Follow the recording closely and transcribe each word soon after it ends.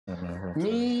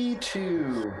Me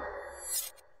too.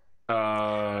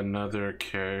 Another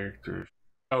character.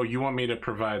 Oh, you want me to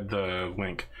provide the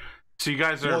link? So you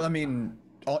guys are. Well, I mean,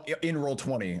 in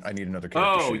Roll20, I need another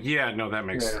character. Oh, yeah, no, that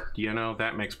makes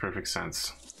that makes perfect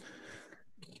sense.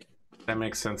 That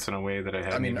makes sense in a way that I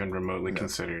hadn't even remotely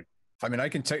considered. I mean, I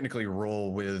can technically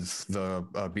roll with the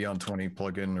Beyond 20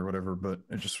 plugin or whatever, but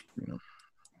it just,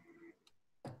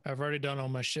 I've already done all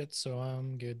my shit, so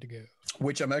I'm good to go.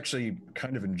 Which I'm actually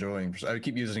kind of enjoying. I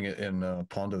keep using it in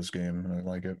Pondo's game, and I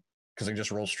like it because I can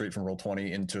just roll straight from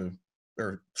Roll20 into,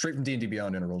 or straight from D&D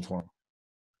Beyond into Roll20,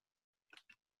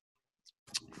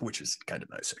 which is kind of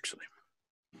nice, actually.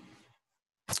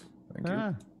 Thank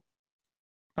you.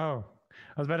 Oh,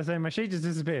 I was about to say my sheet just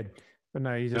disappeared, but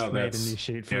no, you just made a new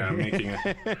sheet for me. I'm making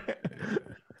it.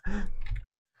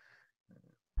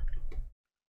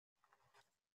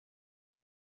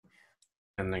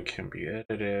 And then can be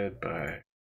edited by.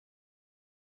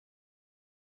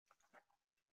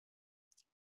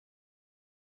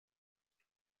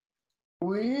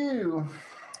 Woo.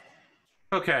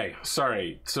 Okay,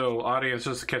 sorry. So, audience,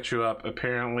 just to catch you up,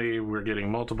 apparently we're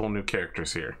getting multiple new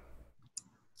characters here.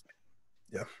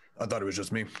 Yeah, I thought it was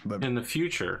just me. But in the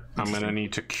future, I'm going to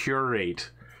need to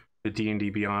curate the D&D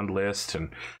Beyond list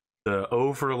and the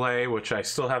overlay, which I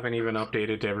still haven't even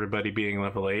updated to everybody being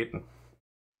level 8.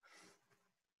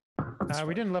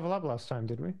 We didn't level up last time,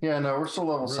 did we? Yeah, no, we're still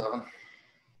level 7.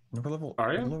 We're level.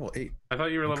 Are you? We're level 8. I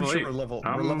thought you were level 8. Sure we're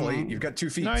level 8. You've got 2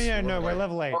 feet. No, yeah, no, we're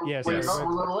level 8. Yes, wait, we're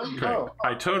level 8. Correct.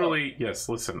 I totally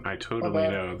listen. I totally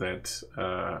know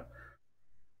that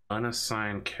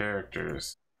unassigned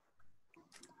characters.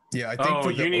 Yeah, I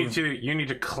think. You need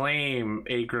to claim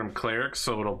Agrim Cleric,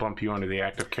 so it'll bump you onto the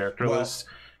active character list,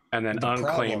 and then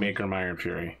unclaim Agrim Iron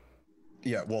Fury.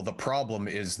 Yeah, well, the problem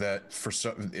is that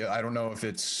I don't know if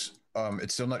it's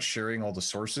still not sharing all the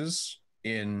sources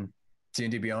in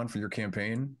D&D Beyond for your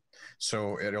campaign,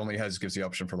 so it only gives the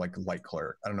option for like light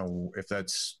cleric. I don't know if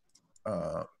that's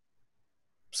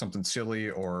something silly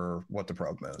or what the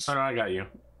problem is. Oh, no, I got you.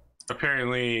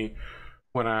 Apparently,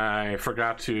 when I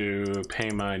forgot to pay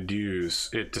my dues,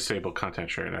 it disabled content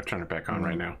sharing. I've turned it back on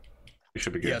right now. You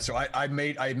should be good. Yeah, so I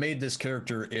made this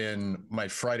character in my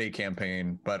Friday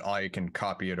campaign, but I can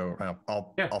copy it over.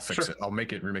 I'll fix it. I'll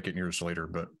remake it in yours later,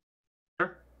 but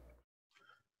sure.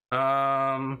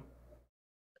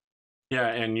 Yeah,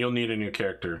 and you'll need a new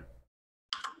character.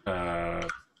 Spootnik.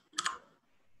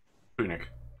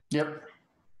 Yep.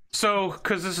 So,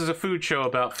 because this is a food show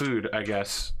about food, I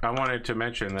guess, I wanted to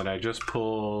mention that I just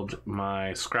pulled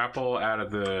my Scrapple out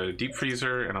of the deep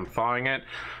freezer and I'm thawing it.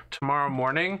 Tomorrow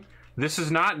morning, this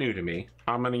is not new to me.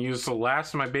 I'm going to use the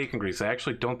last of my bacon grease. I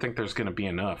actually don't think there's going to be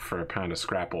enough for a pound of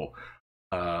Scrapple.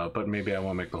 But maybe I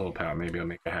won't make the whole pound. Maybe I'll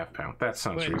make a half pound. That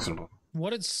sounds reasonable.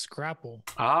 What is Scrapple?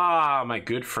 Ah, my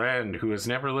good friend who has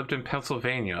never lived in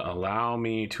Pennsylvania. Allow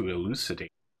me to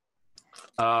elucidate.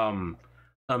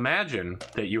 Imagine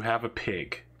that you have a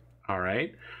pig. All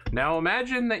right. Now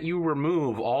imagine that you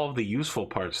remove all of the useful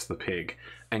parts of the pig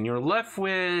and you're left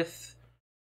with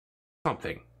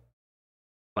something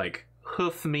like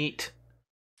hoof meat,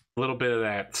 a little bit of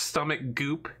that stomach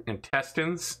goop,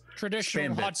 intestines.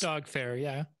 Traditional hot dog fare,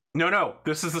 yeah. No,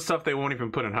 this is the stuff they won't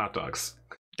even put in hot dogs.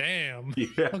 Damn.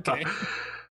 Yeah. Okay.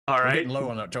 All right. Low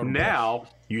on that now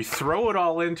you throw it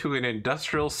all into an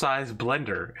industrial-sized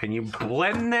blender and you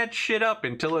blend that shit up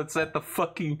until it's at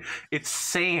the it's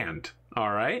sand.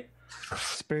 All right.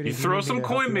 You throw some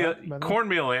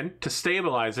cornmeal in to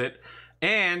stabilize it,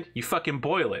 and you fucking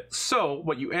boil it. So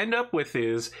what you end up with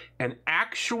is an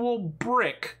actual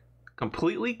brick,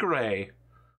 completely gray,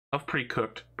 of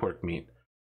pre-cooked pork meat.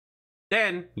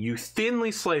 Then you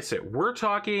thinly slice it. We're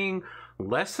talking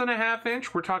less than a ½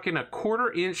 inch. We're talking a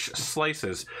 1/4 inch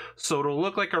slices. So it'll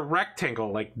look like a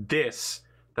rectangle like this.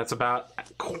 That's about a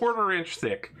 1/4 inch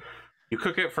thick. You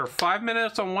cook it for 5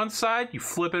 minutes on one side. You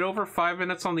flip it over 5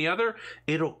 minutes on the other.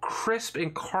 It'll crisp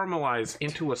and caramelize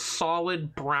into a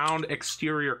solid brown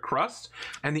exterior crust.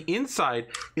 And the inside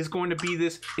is going to be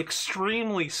this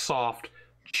extremely soft,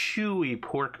 chewy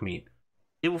pork meat.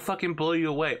 It will fucking blow you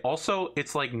away. Also,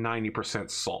 it's like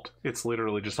 90% salt. It's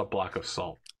literally just a block of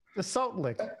salt. The salt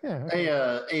lick. Yeah. Hey,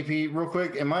 AP, real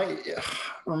quick.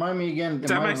 Remind me again.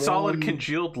 Semi-solid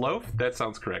congealed loaf? That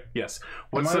sounds correct. Yes.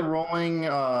 Am I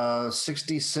rolling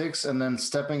 66 and then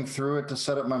stepping through it to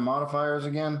set up my modifiers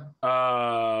again?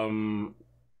 No.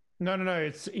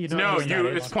 It's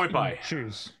it's point by.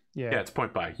 Choose. Yeah, it's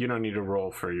point by. You don't need to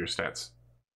roll for your stats.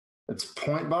 It's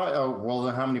point by. Oh, well,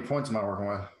 then how many points am I working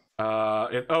with?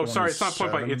 Sorry, it's not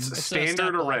point by. It's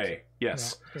standard array.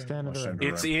 Yes. Yeah, standard array.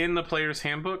 It's in the player's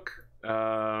handbook.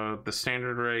 The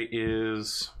standard array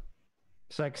is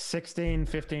It's like 16,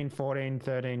 15, 14,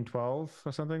 13, 12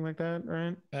 or something like that,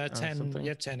 right? 10, something.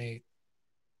 yeah, 10, 8.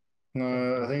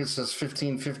 No, I think it says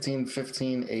 15, 15,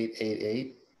 15, 8, 8,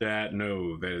 8. That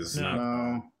is not.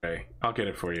 No. Okay, I'll get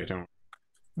it for you. Don't.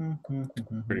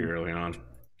 Pretty early on.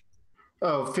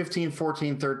 Oh, 15,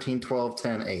 14, 13, 12,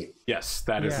 10, 8. Yes,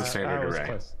 that is the standard array.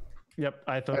 Close. Yep,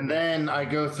 I thought. And then I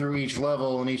go through each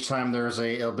level, and each time there's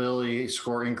a ability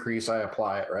score increase, I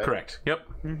apply it, right? Correct. Yep.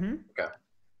 Okay.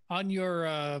 On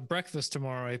your breakfast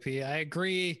tomorrow, AP, I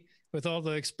agree with all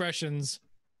the expressions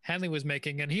Henley was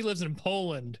making, and he lives in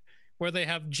Poland, where they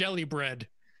have jelly bread.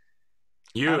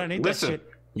 You listen.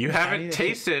 You haven't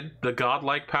tasted the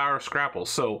godlike power of Scrapple,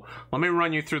 so let me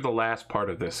run you through the last part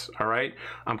of this. All right,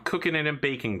 I'm cooking it in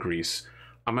bacon grease.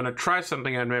 I'm gonna try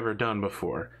something I've never done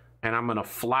before, and I'm gonna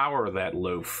flour that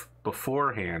loaf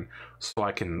beforehand so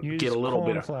I can get a little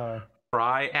bit of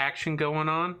fry action going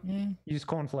on. Use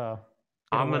corn flour.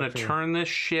 I'm gonna turn this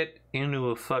shit into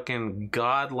a fucking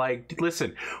godlike.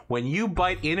 Listen, when you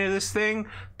bite into this thing,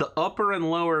 the upper and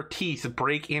lower teeth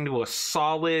break into a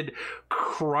solid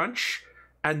crunch,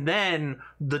 and then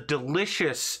the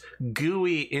delicious,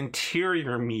 gooey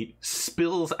interior meat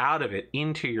spills out of it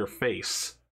into your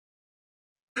face.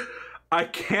 I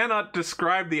cannot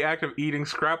describe the act of eating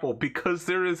Scrapple because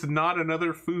there is not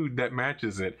another food that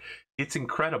matches it. It's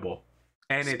incredible,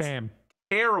 and Spam. It's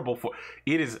terrible for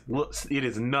it is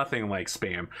nothing like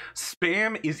Spam.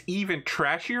 Spam is even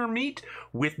trashier meat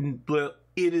with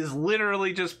it is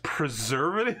literally just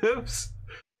preservatives.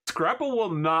 Scrapple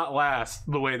will not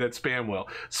last the way that Spam will.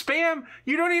 Spam,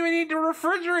 you don't even need to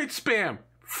refrigerate Spam.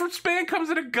 Spam comes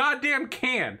in a goddamn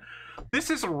can. This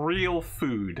is real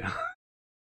food.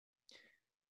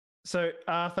 So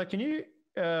Arthur, can you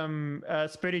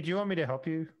Spooty, do you want me to help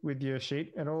you with your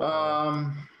sheet at all?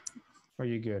 Or are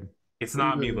you good? It's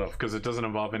not meatloaf because it doesn't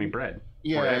involve any bread.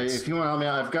 Yeah, if you want to help me,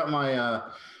 I've got my I've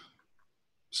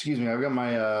got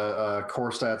my core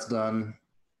stats done.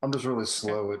 I'm just really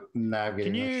slow at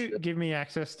navigating. Can you give me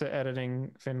access to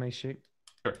editing Finley's sheet?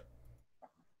 Sure.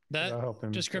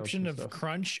 That description of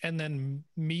crunch and then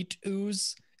meat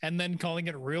ooze and then calling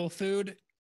it real food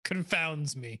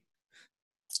confounds me.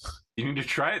 You need to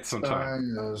try it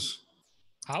sometime.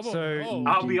 How about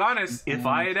I'll be honest, if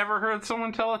I had ever heard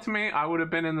someone tell it to me, I would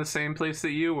have been in the same place that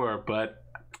you were, but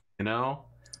you know,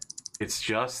 it's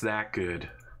just that good.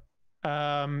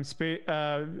 Are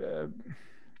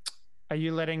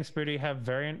you letting Spooty have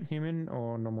variant human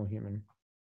or normal human?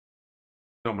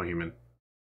 Normal human.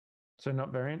 So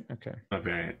not variant? Okay. Not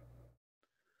variant.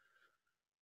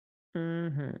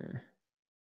 Mm-hmm.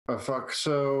 Oh fuck,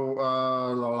 so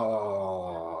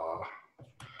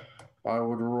I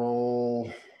would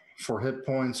roll for hit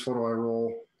points. What do I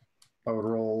roll? I would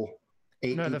roll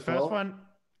 8. No, the first one,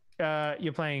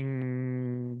 you're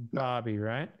playing Barbie,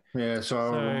 right? Yeah, so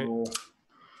I would roll.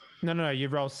 No, you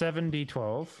roll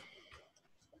 7d12.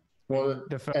 Well,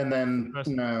 and then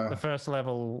the first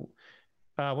level.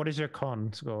 What is your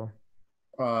con score?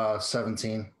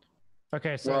 17.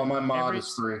 Okay, so well, my mod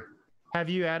is 3. Have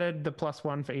you added the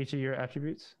 +1 for each of your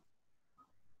attributes?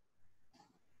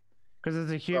 Because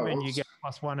as a human, you get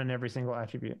 +1 in every single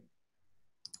attribute.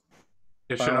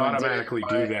 It should automatically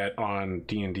do that on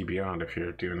D&D Beyond if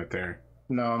you're doing it there.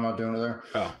 No, I'm not doing it there.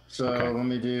 Oh, so let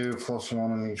me do +1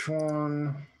 on each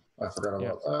one. I forgot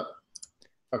about that.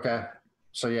 Okay,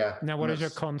 so yeah. Now, what does your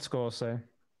con score say?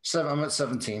 7. I'm at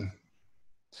 17.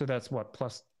 So that's what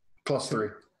 +3.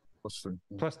 +3.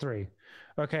 +3.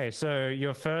 Okay, so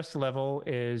your first level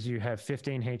is you have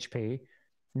 15 HP.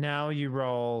 Now you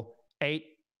roll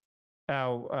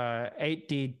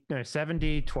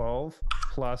 7d12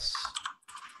 plus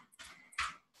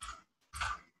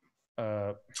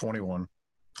 21.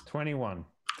 21.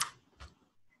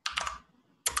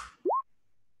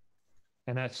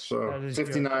 And that's so that is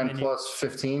 59 plus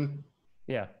 15.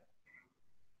 Yeah.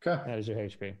 Okay. That is your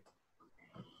HP.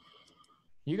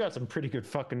 You got some pretty good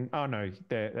fucking. Oh no,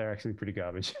 they're actually pretty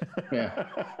garbage. Yeah.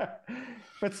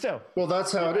 But still. Well,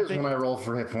 that's how it is when I roll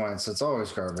for hit points. It's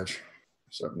always garbage.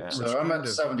 So I'm at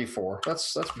 74.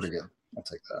 That's pretty good. I'll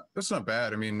take that. That's not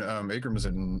bad. I mean, Agram is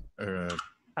in.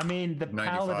 I mean, the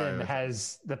 95.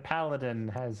 paladin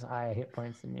has higher hit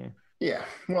points than you. Yeah.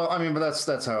 Well, I mean, but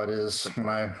that's how it is when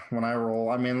I roll.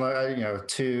 I mean, like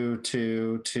 2,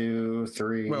 2, 2,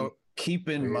 3. Well, keep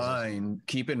in mind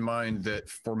that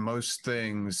for most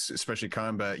things, especially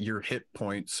combat, your hit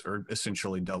points are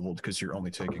essentially doubled because you're only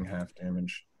taking half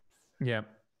damage. Yeah.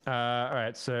 All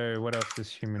right. So what else does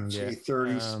human get?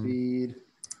 30 speed.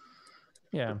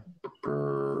 Yeah.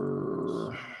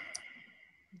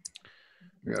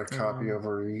 We got a copy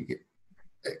over.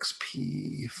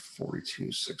 XP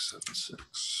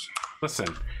 42,676. Listen,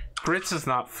 grits is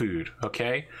not food,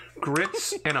 okay?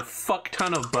 Grits and a fuck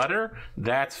ton of butter,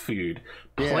 that's food.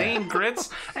 Plain grits,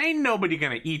 ain't nobody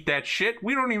gonna eat that shit.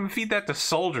 We don't even feed that to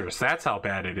soldiers. That's how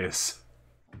bad it is.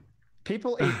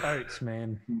 People eat oats,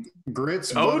 man.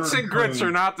 Grits, oats and grits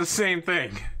are not the same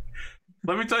thing.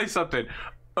 Let me tell you something.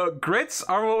 Grits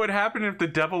are what would happen if the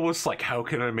devil was like, how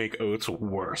can I make oats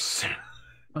worse?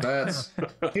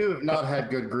 You have not had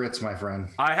good grits, my friend.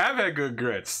 I have had good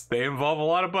grits. They involve a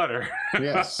lot of butter.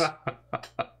 Yes. All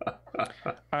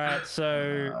right,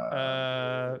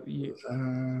 so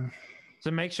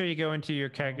so make sure you go into your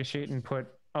character sheet and put.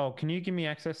 Oh, can you give me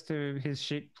access to his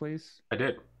sheet, please? I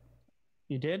did.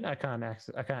 You did? I can't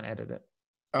edit it.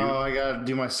 Oh, I gotta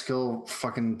do my skill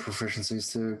fucking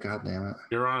proficiencies too. God damn it.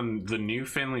 You're on the new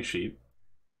Finley sheet.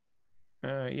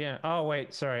 Yeah. Oh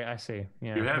wait, sorry. I see.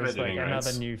 Yeah. You have there's editing like rights.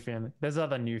 another new Finley. There's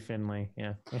other new Finley.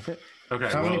 Yeah. Okay.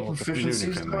 How many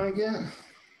proficiencies do I get?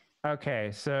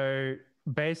 Okay, so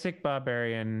basic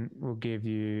barbarian will give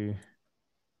you.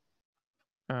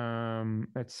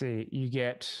 Let's see. You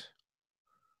get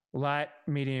light,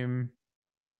 medium,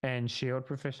 and shield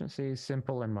proficiencies,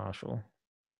 simple and martial.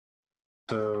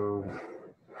 So.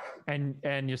 And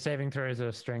your saving throws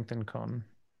are strength and con.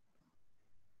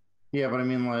 Yeah, but I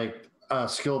mean like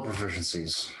skill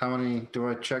proficiencies. How many do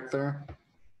I check there?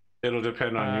 It'll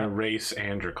depend on your race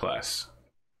and your class.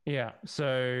 Yeah,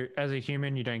 so as a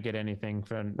human, you don't get anything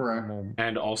for normal.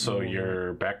 And also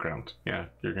your background. Yeah,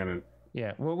 you're gonna.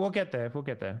 Yeah, we'll get there. We'll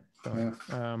get there. Yeah.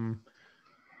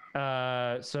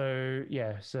 So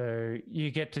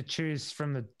you get to choose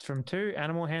from two: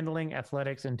 animal handling,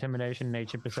 athletics, intimidation,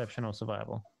 nature perception, or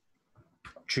survival.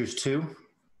 Choose two?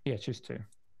 Yeah, choose two.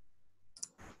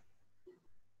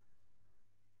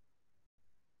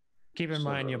 Keep in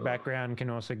mind your background can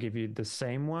also give you the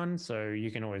same one, so you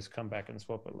can always come back and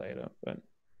swap it later. But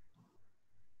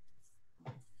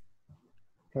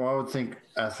well, I would think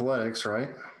athletics, right?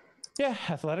 yeah,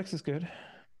 athletics is good.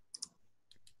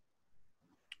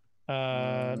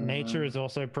 Nature is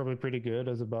also probably pretty good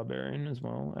as a barbarian as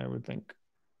well, I would think.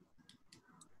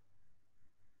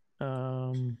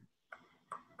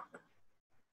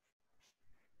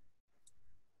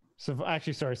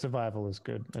 Survival is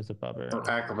good as a barbarian. Or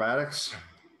acrobatics?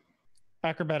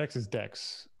 Acrobatics is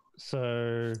dex.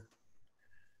 So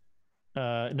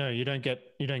no, you don't get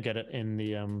it in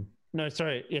the no,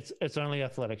 sorry, it's only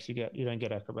athletics you get. You don't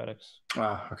get acrobatics.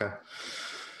 Ah, okay.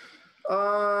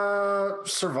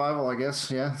 Survival, I guess.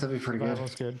 Yeah, that'd be pretty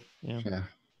Survival's good. Yeah. Yeah.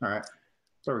 All right.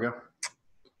 There we go.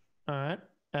 All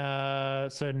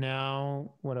right. So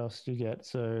now what else do you get?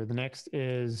 So the next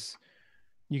is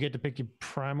you get to pick your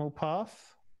primal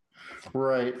path.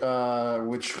 Right.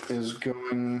 Which is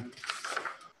going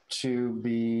to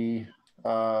be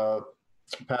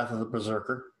Path of the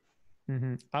Berserker.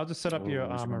 Mm-hmm. I'll just set up your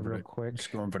armor real quick.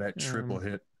 Just going for that triple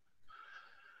hit.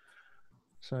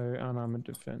 So unarmored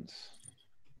defense.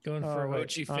 Going for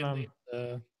Ochi Finley,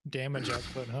 damage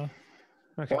output, huh?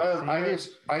 Okay. Well,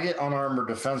 I get unarmored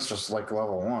defense just like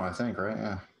level 1, I think, right?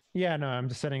 Yeah. Yeah, no, I'm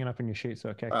just setting it up in your sheet so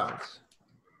it calculates.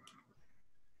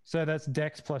 So that's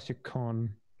dex plus your con,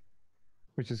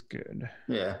 which is good.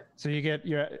 Yeah. So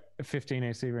you're at 15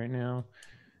 AC right now.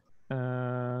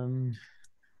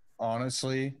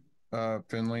 Honestly,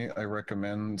 Finley, I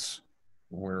recommend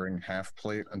wearing half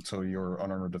plate until your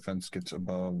unarmored defense gets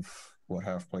above what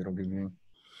half plate will give you.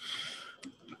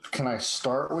 Can I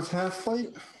start with half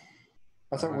plate?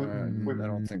 I thought I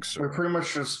don't think so. We pretty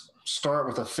much just start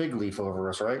with a fig leaf over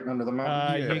us, right? Under the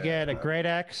mountain? You get a great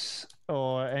axe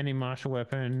or any martial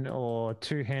weapon or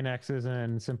 2 hand axes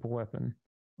and simple weapon.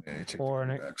 Yeah, you take or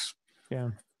the an axe. Yeah.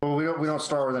 Well, we don't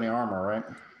start with any armor, right?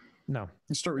 No.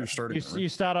 You start with your starting. You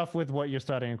start off with what your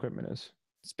starting equipment is.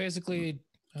 It's basically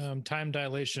time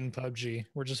dilation PUBG.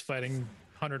 We're just fighting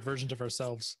 100 versions of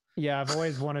ourselves. Yeah, I've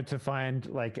always wanted to find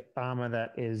like armor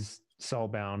that is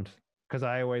soulbound because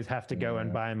I always have to go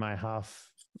and buy my half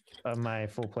of my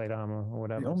full plate armor or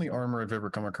whatever. The only armor I've ever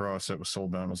come across that was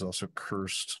soulbound was also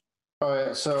cursed. All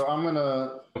right, so I'm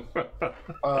gonna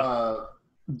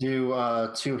do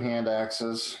 2 hand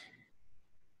axes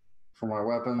for my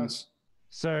weapons.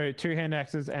 So 2 hand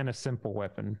axes and a simple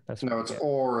weapon. That's no, it's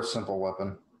or a simple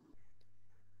weapon.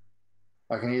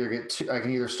 I can either get two. I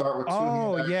can either start with 2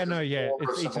 hand axes.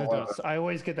 It's each of the dots. I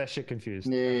always get that shit confused.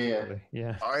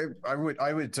 Yeah. I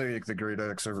would take the great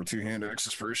axe over 2 hand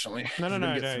axes personally. No.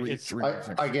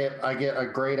 I get a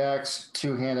great axe,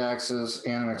 2 hand axes,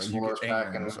 and an explorer's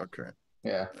pack. And, okay.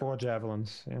 Yeah. 4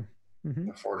 javelins. Yeah.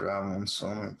 Mm-hmm. 4 javelins. So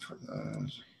I'm gonna put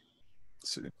those.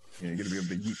 So, yeah, you gotta be able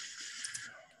to eat.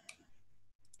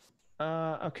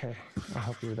 Okay, I'll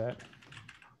help you with that.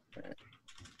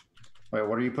 Wait,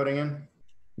 what are you putting in?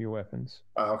 Your weapons.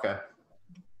 Oh, okay.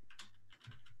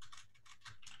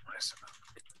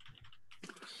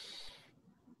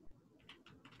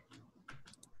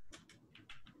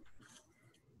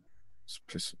 It's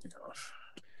pissing me off.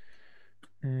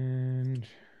 And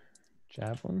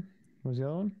javelin. What was the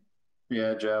other one?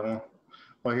 Yeah, javelin.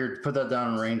 Well, here, put that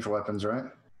down in ranged weapons, right?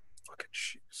 Fucking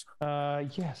shoes.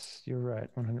 Yes, you're right,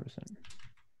 100%.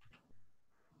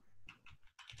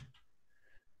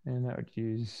 And that would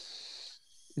use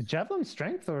is javelin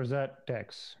strength or is that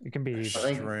dex? It can be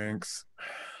Strength.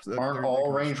 Aren't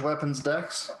all ranged weapons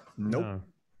dex? Nope.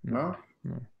 No?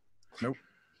 Nope.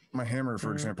 My hammer,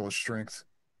 for example, is strength.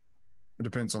 It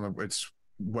depends on it's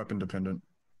weapon dependent.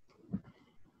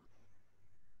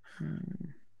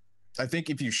 I think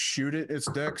if you shoot it, it's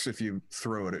dex. If you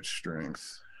throw it, it's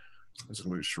strength. It's a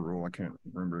loose rule. I can't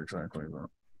remember exactly, but.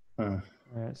 All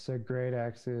right, so great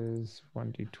axe is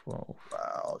 1d12.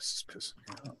 Wow, this is pissing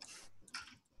me off.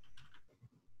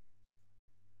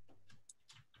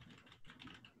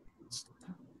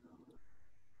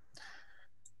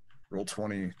 Roll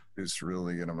 20 is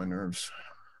really getting on my nerves.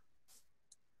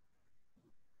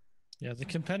 Yeah, the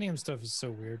compendium stuff is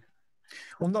so weird.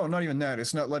 Well, no, not even that.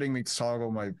 It's not letting me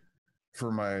toggle my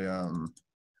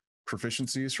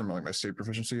proficiencies from like my state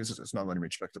proficiencies. It's not letting me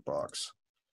check the box.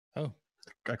 Oh.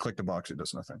 I click the box, it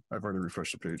does nothing. I've already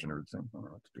refreshed the page and everything. I don't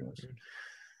know what to do this.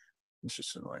 It's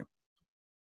just annoying.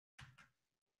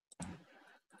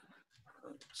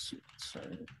 Let's see.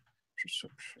 Sorry.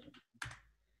 Perception.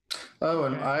 Oh,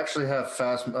 and I actually have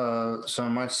fast. So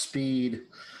my speed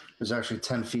is actually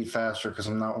 10 feet faster because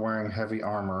I'm not wearing heavy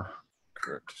armor.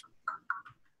 Correct.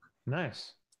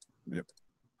 Nice. Yep.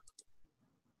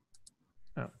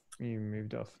 Oh, you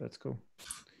moved off. That's cool.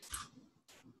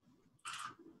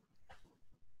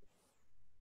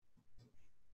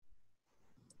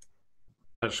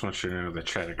 I just want you to know the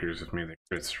chat agrees with me that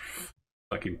grits are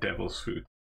fucking devil's food.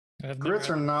 Grits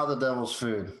are not the devil's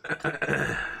food.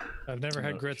 I've never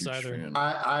had grits either.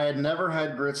 I had never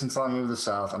had grits until I moved to the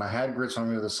South, and I had grits when I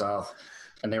moved to the South,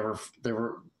 and they were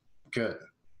good.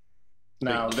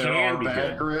 Now there are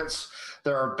bad grits.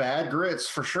 There are bad grits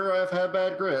for sure. I've had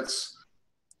bad grits,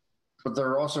 but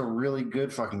there are also really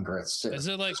good fucking grits too. Is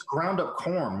it like it's ground up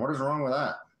corn? What is wrong with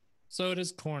that? So it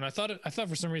is corn. I thought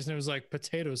for some reason it was like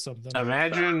potato something.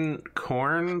 Imagine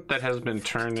corn that has been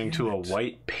turned into a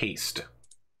white paste.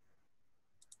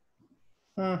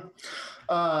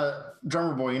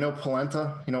 Drumurboy, you know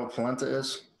polenta? You know what polenta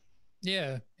is?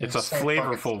 Yeah. It's a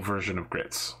flavorful version of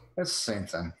grits. It's the same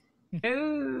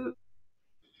thing.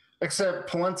 Except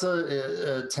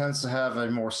polenta tends to have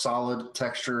a more solid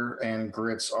texture, and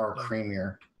grits are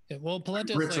creamier. Yeah, well,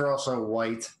 polenta grits are also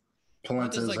white.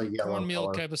 Polenta is like a yellow cornmeal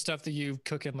color. type of stuff that you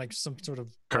cook in like some sort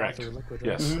of correct broth or liquid.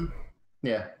 Yes. Mm-hmm.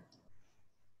 Yeah.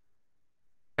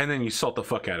 And then you salt the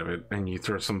fuck out of it, and you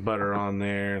throw some butter on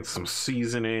there and some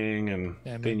seasoning, and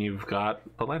then you've got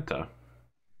polenta.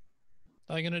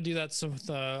 I'm gonna do that. So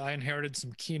I inherited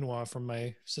some quinoa from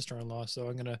my sister-in-law, so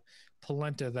I'm gonna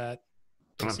polenta that.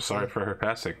 I'm sorry for her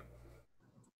passing.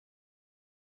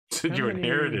 Said you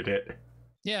inherited it.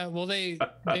 Yeah, well, they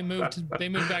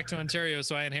moved back to Ontario,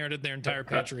 so I inherited their entire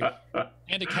pantry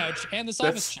and a couch and this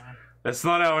office chair. That's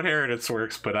not how inheritance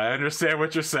works, but I understand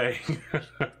what you're saying.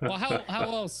 Well,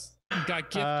 how else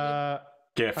got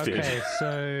gifted? Okay,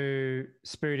 so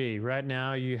Spooty, right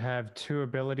now you have 2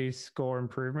 ability score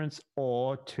improvements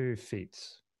or 2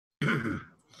 feats.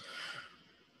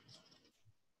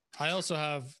 I also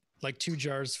have like 2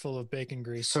 jars full of bacon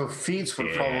grease. So feats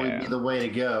would probably be the way to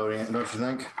go, don't you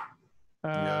think?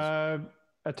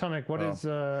 Atomic, what is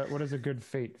a good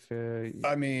feat for you?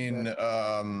 I mean,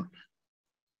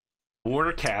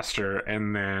 Warcaster,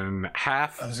 and then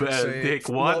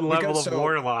one level of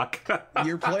Warlock.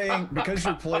 You're playing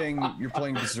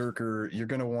Berserker. You're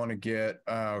gonna want to get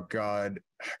I can't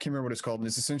remember what it's called.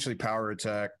 It's essentially power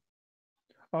attack.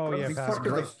 Oh yeah,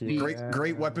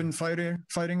 great weapon fighting.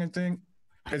 I think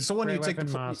it's the one you take the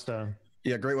master.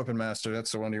 Yeah, Great Weapon Master.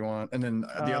 That's the one you want. And then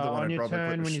the other one on I'd your probably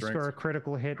turn, put when you strength. score a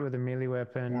critical hit with a melee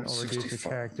weapon or reduce a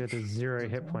character to 0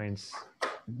 hit points,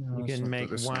 you can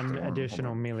make 1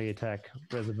 additional melee attack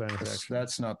as a bonus action.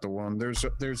 That's not the one.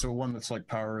 There's a one that's like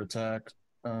power attack.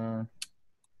 I don't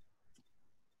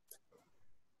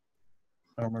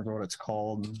remember what it's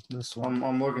called. This one.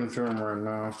 I'm looking through them right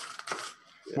now.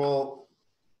 Yeah. Well,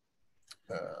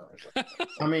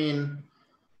 I mean,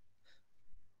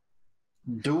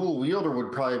 dual wielder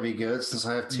would probably be good since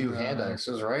I have 2 hand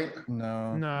axes, right?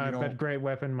 No, but great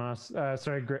weapon master.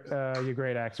 Your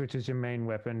great axe, which is your main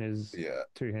weapon, is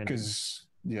 2-handed.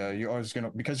 Yeah, you always gonna,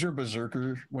 because you're a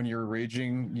berserker. When you're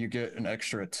raging, you get an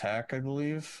extra attack, I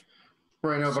believe.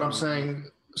 Right. No, but I'm saying.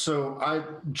 So I'm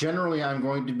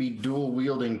going to be dual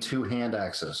wielding 2 hand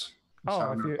axes. That's how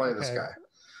I'm going to play this guy.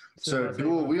 So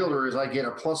dual wielder is I get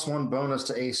a +1 bonus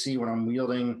to AC when I'm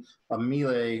wielding a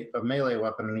melee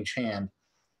weapon in each hand.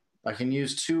 I can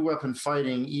use 2 weapon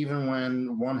fighting even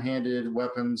when one-handed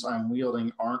weapons I'm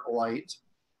wielding aren't light.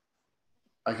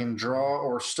 I can draw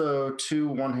or stow 2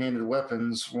 one-handed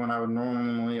weapons when I would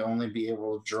normally only be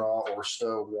able to draw or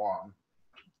stow 1.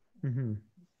 Mm-hmm.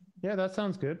 Yeah, that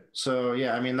sounds good. So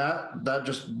yeah, I mean that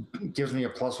just gives me a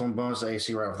 +1 bonus to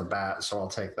AC right off the bat, so I'll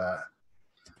take that.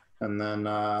 And then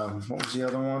what was the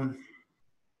other one?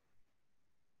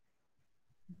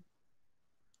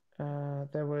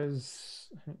 There was,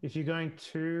 if you're going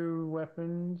 2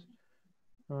 weapons,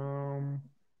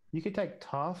 you could take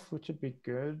tough, which would be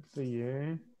good for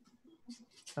you.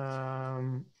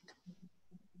 And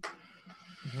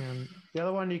the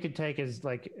other one you could take is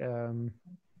like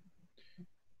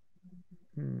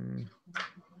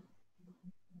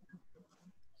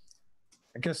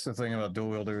I guess the thing about dual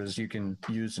wielder is you can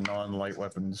use non-light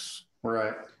weapons.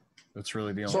 Right. That's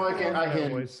really the only. So I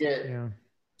can get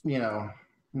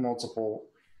multiple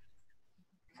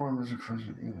forms of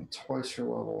twice your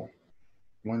level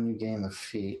when you gain the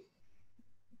feat.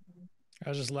 I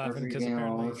was just laughing because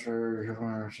apparently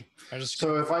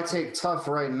so if I take tough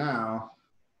right now,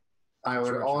 I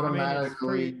would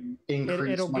automatically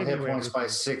increase my hit points by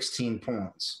 16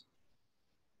 points.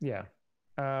 Yeah.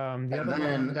 And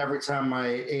then every time my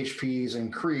HPs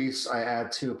increase, I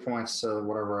add 2 points to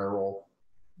whatever I roll.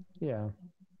 Yeah.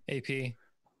 AP.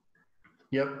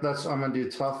 Yep, I'm gonna do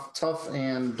tough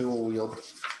and dual wield.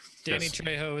 Danny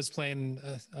Trejo is playing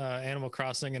Animal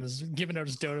Crossing and is giving out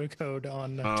his Dota code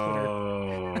on Twitter.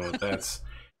 Oh, that's.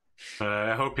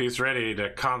 I hope he's ready to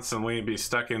constantly be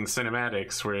stuck in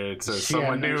cinematics where it says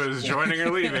someone new is joining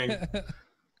or leaving.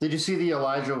 Did you see the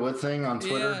Elijah Wood thing on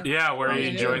Twitter? Yeah, where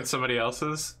he joined somebody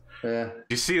else's. Yeah.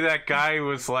 You see that guy who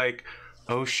was like,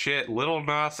 "Oh shit, Lil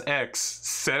Nas X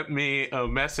sent me a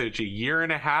message a year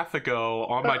and a half ago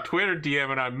on my Twitter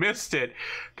DM and I missed it,"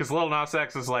 because Lil Nas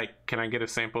X is like, "Can I get a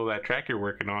sample of that track you're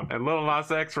working on?" And Lil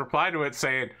Nas X replied to it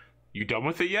saying, "You done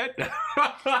with it yet?"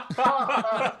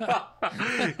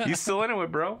 He's still into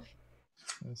it, bro.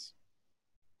 Yes.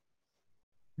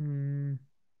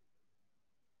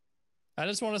 I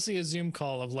just want to see a Zoom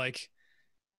call of like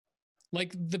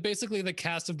basically the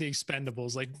cast of the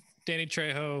Expendables, like Danny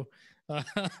Trejo,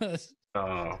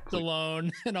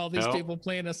 Stallone, and all these people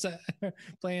playing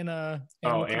Animal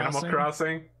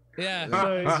Crossing. Yeah.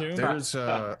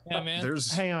 So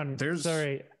hang on.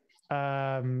 Sorry.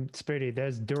 Spoody,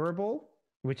 there's durable,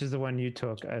 which is the one you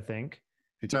took, I think.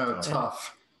 No,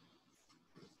 tough.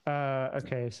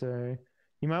 Okay, so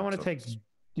you might want to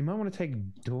take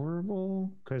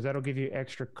durable because that'll give you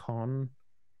extra con,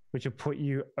 which will put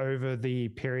you over the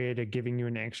period of giving you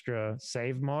an extra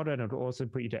save mod, and it'll also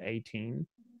put you to 18,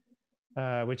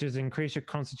 which is increase your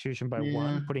constitution by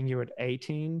 1, putting you at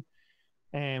 18.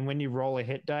 And when you roll a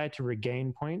hit die to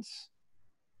regain points,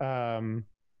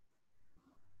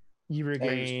 you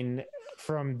regain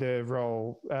from the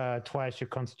roll twice your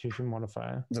constitution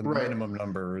modifier. The minimum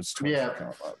number is 20.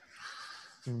 Yeah.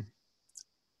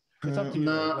 It's up to you.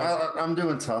 No, I'm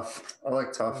doing tough. I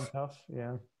like tough. Tough,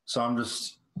 yeah. So I'm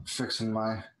just fixing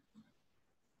my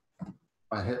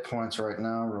hit points right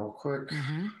now real quick.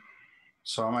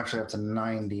 So I'm actually up to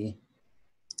 90.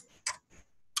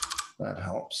 That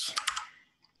helps.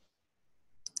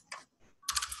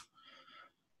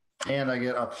 And I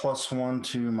get a +1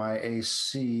 to my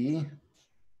AC.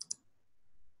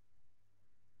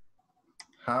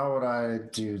 How would I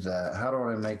do that? How do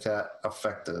I make that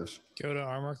effective? Go to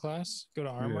armor class. Go to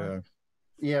armor.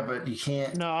 Yeah, but you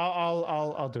can't. No,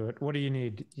 I'll do it. What do you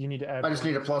need? You need to add. I just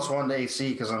need a +1 to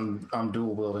AC because I'm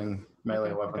dual wielding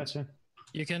melee weapons. Gotcha.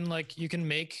 You can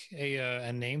make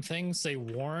a name thing, say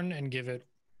Warren, and give it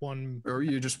 1. Or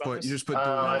you just put dual.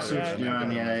 I see what you're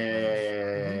doing.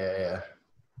 Yeah.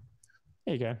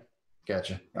 There you go.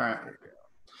 Gotcha. All right.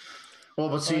 Well,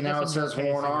 but see, now it says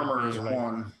worn armor is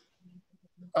 1.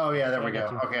 Oh, yeah, there we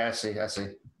go. Okay, I see.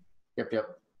 Yep.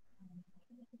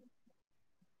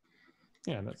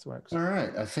 Yeah, that works. All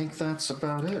right. I think that's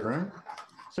about it, right?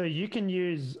 So you can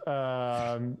use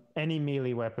any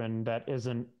melee weapon that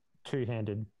isn't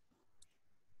two-handed,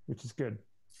 which is good.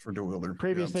 For dual wielder.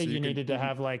 Previously, you needed to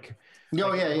have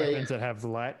weapons that have the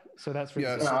light. So that's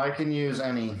really no, I can use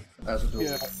any as a dual.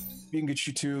 Yeah, you can get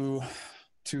you two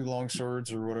long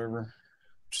swords or whatever.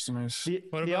 Just nice.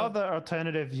 The other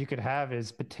alternative you could have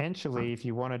is potentially if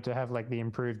you wanted to have like the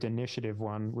improved initiative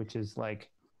one, which is like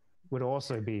would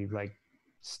also be like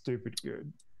stupid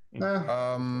good.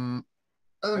 I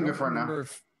think good for now.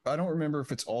 I don't remember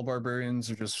if it's all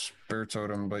barbarians or just bear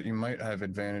totem, but you might have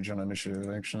advantage on initiative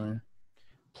actually.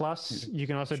 Plus, you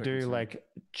can also do like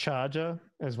charger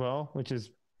as well, which is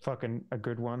fucking a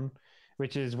good one.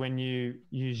 Which is when you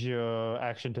use your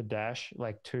action to dash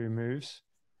like 2 moves.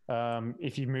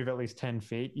 If you move at least 10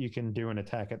 feet, you can do an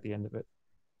attack at the end of it.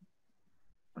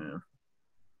 Yeah.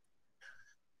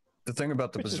 The thing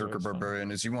about the Berserker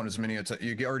Barbarian is you want as many attacks.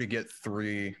 You already get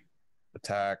 3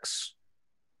 attacks,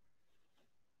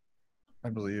 I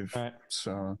believe. Right.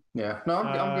 So yeah, no,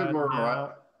 I'm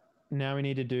good. Now we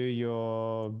need to do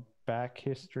your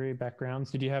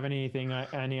backgrounds. Did you have any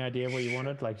idea what you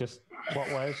wanted? Like just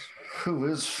plot-wise? Who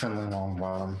is Finley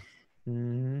Longbottom?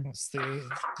 It's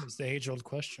the age-old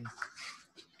question.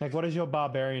 Like, what is your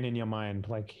barbarian in your mind?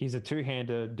 Like, he's a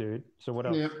 2-handed dude. So what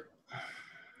else? Yep.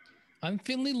 I'm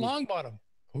Finley Longbottom.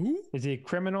 Who? Is he a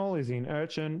criminal? Is he an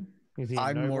urchin? Is he?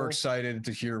 I'm more excited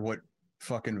to hear what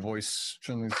fucking voice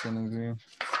Finley's gonna do.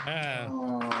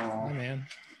 Oh man.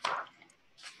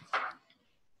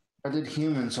 I did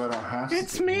human, so I don't have to.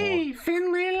 It's me,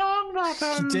 Finley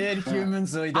Longbottom. He did human,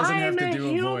 so he doesn't have to do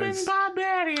a voice. I'm a human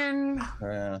barbarian.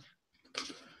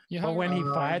 Yeah. But when he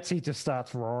fights, he just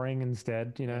starts roaring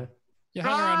instead, you know? You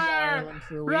hung around Ireland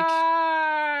for a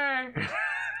week.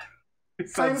 It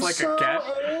sounds like so a cat.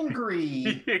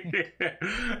 Angry.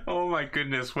 Oh my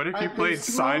goodness! What if you played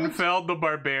Seinfeld the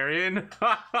Barbarian?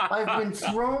 I've been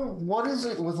thrown. What is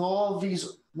it with all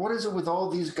these? What is it with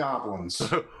all these goblins?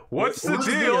 What's the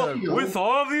deal with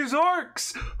all these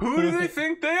orcs? Who do they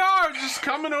think they are? Just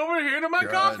coming over here to my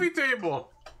coffee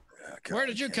table. Where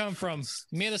did you come from?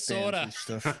 Minnesota.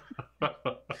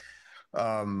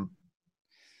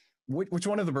 Which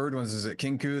one of the bird ones is it?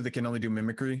 Kinku that can only do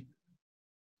mimicry?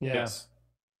 Yes.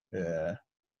 Yeah.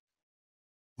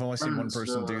 I've only seen one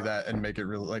person do that and make it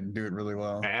really do it really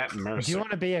well. At Mercer. Do you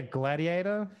want to be a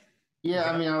gladiator?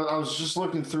 Yeah, I mean, I was just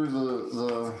looking through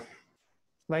the.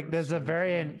 Like, there's a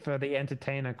variant for the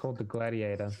entertainer called the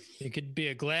gladiator. You could be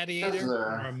a gladiator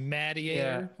or a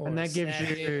mediator. Yeah, and that gives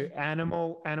you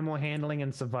animal handling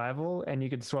and survival, and you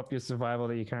could swap your survival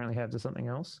that you currently have to something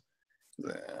else.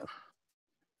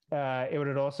 Yeah. It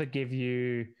would also give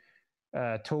you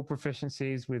tool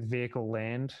proficiencies with vehicle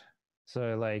land.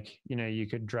 So, like, you know, you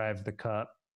could drive the cart.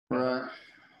 Right.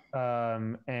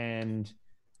 And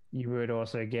you would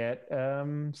also get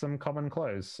some common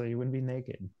clothes, so you wouldn't be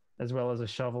naked, as well as a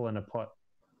shovel and a pot.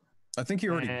 I think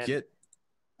you already get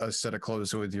a set of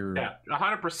clothes with your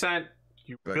 100%.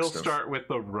 You will start with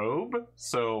the robe,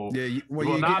 so you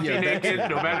will not be naked.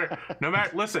 No matter.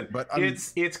 Listen, but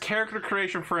it's character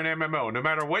creation for an MMO. No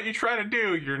matter what you try to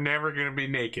do, you're never going to be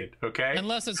naked. Okay,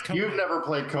 unless it's you've never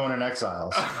played Conan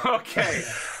Exiles. Okay,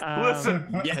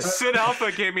 listen. Yes, Sid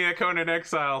Alpha gave me a Conan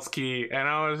Exiles key, and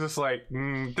I was just like,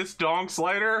 this dong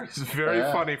slider is very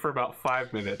funny for about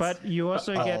 5 minutes. But you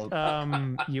also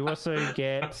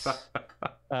get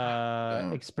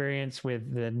experience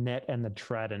with the net and the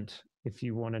trident. If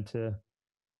you wanted to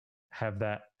have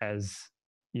that as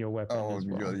your weapon. As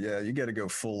well. Yeah, you got to go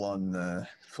full on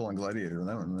gladiator on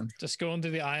that one, man. Just go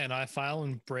into the INI file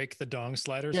and break the dong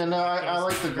sliders. Yeah, no, I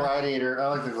like the gladiator. I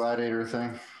like the gladiator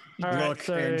thing. Look,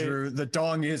 Andrew, the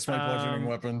dong is my bludgeoning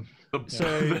weapon. The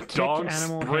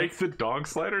dongs break the dong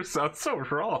sliders sounds so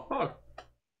wrong.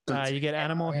 You get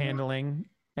animal handling.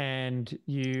 And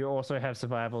you also have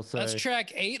survival. So that's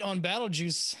track 8 on Battle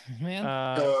Juice, man.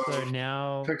 So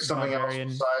now pick something else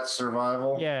besides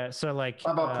survival. Yeah. So like,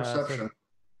 how about perception?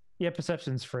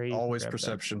 Perception's free. Always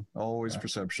perception. Always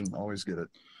perception. Always get it.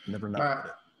 Never not.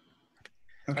 Right.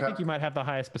 Okay. I think you might have the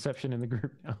highest perception in the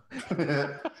group now.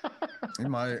 You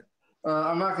might.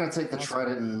 I'm not going to take the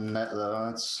trident and net though.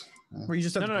 That's. Well, you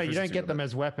just have you don't get them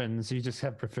as weapons. You just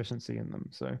have proficiency in them.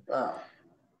 So.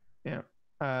 Yeah.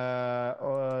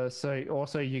 So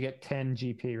also you get 10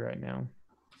 GP right now.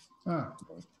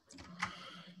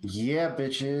 Yeah,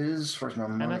 bitches. Where's my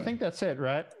money? And I think that's it,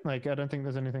 right? Like, I don't think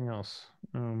there's anything else.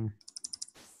 I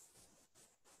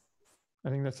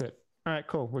think that's it. All right,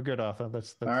 cool. We're good, Arthur.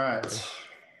 That's all right.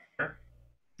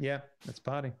 Yeah, let's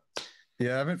party.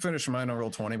 Yeah, I haven't finished mine on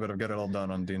Roll20, but I've got it all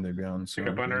done on D&D Beyond. So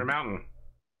up under a mountain.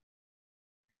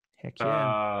 Heck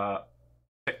yeah.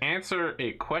 To answer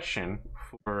a question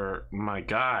for my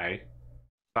guy,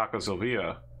 Taco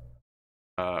Sylvia,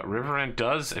 Riverend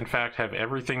does in fact have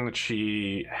everything that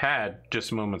she had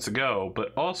just moments ago,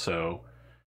 but also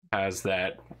has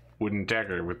that wooden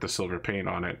dagger with the silver paint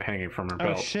on it hanging from her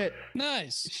belt. Oh shit!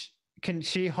 Nice. can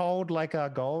she hold like our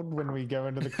gold when we go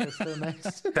into the crystal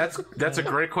next? That's a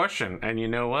great question, and you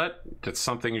know what? That's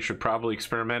something you should probably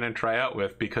experiment and try out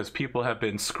with, because people have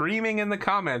been screaming in the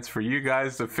comments for you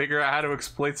guys to figure out how to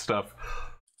exploit stuff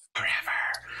forever.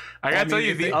 I gotta tell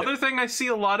you, the other thing I see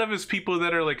a lot of is people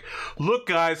that are like, look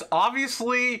guys,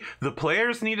 obviously the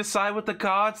players need to side with the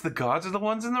gods. The gods are the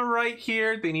ones in the right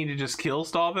here. They need to just kill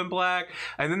Stalvin Black.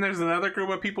 And then there's another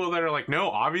group of people that are like, no,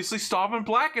 obviously Stalvin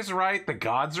Black is right. The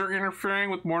gods are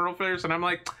interfering with mortal affairs. And I'm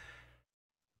like,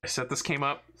 I set this game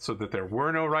up so that there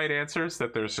were no right answers,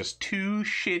 that there's just two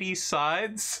shitty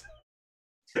sides.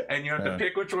 And you have to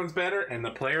pick which one's better. And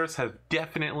the players have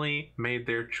definitely made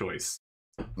their choice.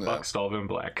 Fuck Stalvin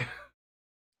Black.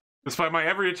 Despite my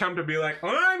every attempt to be like,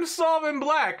 I'm Stalvin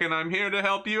Black and I'm here to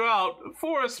help you out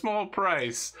for a small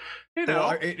price. You know,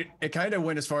 well, it kind of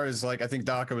went as far as like, I think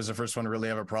Daka was the first one to really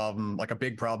have a problem, like a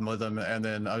big problem with him. And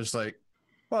then I was like,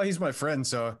 well, he's my friend,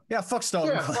 so yeah, fuck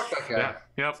Stalvin Black. Fuck that guy.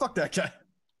 Yeah, fuck that guy.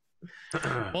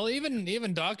 Well,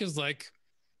 even Doc is like,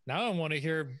 now I want to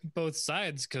hear both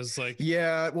sides, because like,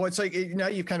 yeah, well, it's like now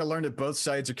you've kind of learned that both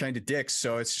sides are kind of dicks,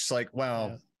 so it's just like, wow.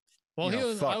 Yeah. Well,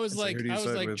 I was like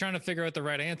trying to figure out the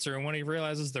right answer, and when he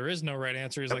realizes there is no right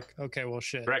answer, he's like, okay, well,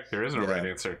 shit. Correct, there is no right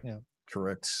answer. Yeah,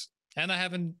 correct. And I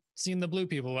haven't seen the blue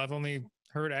people. I've only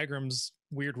heard Agram's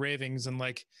weird ravings, and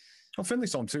like, oh, Finley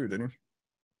saw him too, didn't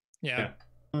he? Yeah.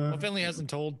 Well, Finley hasn't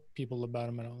told people about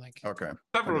him, I don't think. Okay.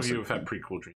 Several of you have had pretty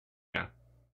cool dreams. Yeah.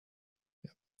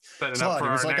 Setting up for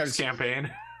our next campaign.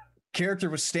 Character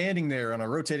was standing there on a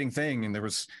rotating thing, and there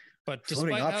was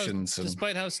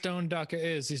despite how stoned Daka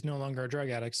is, he's no longer a drug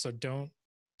addict. So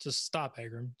just stop,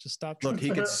 Agram. Just stop. Look, he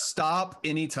could stop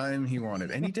anytime he wanted,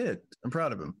 and he did. I'm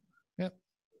proud of him. Yep.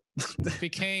 He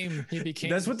became.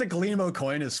 That's what the Gleamo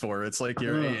coin is for. It's like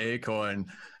your AA coin.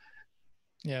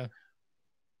 Yeah.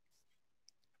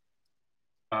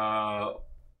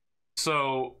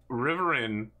 So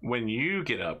Riverin, when you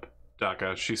get up,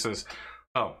 Daka, she says,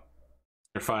 "Oh,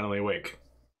 you're finally awake.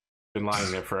 Been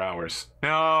lying there for hours."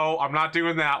 No, I'm not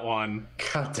doing that one.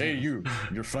 Hey, you're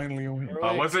finally awake.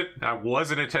 I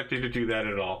wasn't attempting to do that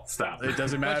at all. Stop. It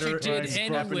doesn't matter. But you did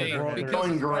anyway.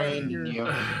 Going green.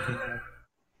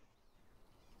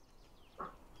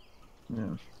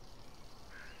 Yeah.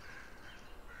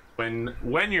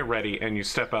 When you're ready and you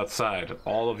step outside,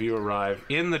 all of you arrive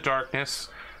in the darkness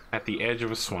at the edge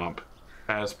of a swamp.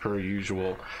 As per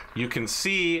usual, you can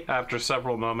see after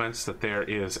several moments that there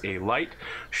is a light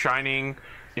shining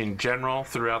in general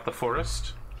throughout the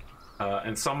forest,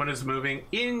 and someone is moving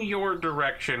in your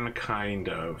direction, kind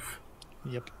of.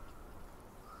 Yep.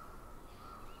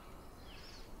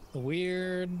 A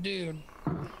weird dude.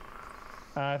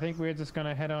 I think we're just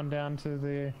gonna head on down to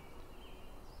the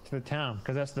town,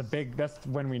 because that's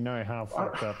when we know how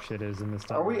fucked up shit is in this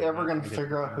town. Are we ever gonna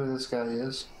figure out who this guy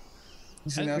is?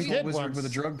 He's an actual wizard with a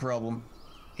drug problem.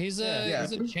 He's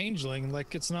a changeling.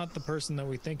 Like, it's not the person that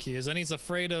we think he is, and he's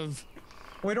afraid of.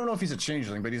 Well, we don't know if he's a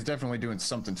changeling, but he's definitely doing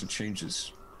something to change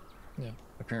his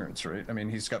appearance, right? I mean,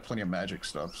 he's got plenty of magic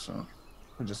stuff, so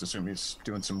we just assume he's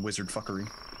doing some wizard fuckery.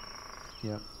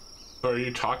 Yeah. So are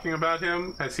you talking about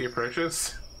him as he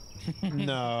approaches?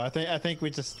 No, I think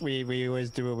we always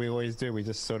do what we always do. We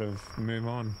just sort of move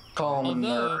on. Call him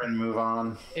nerd and move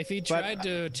on. If he tried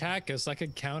to attack us, I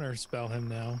could counterspell him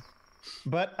now.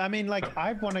 But I mean, like,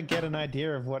 I want to get an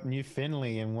idea of what new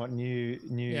Finley and what new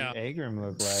Agram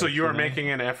look like. So you are making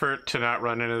an effort to not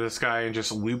run into this guy and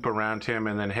just loop around him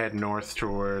and then head north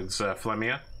towards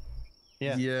Flemia?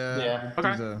 Yeah.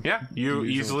 Okay. You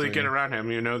easily get around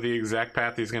him. You know the exact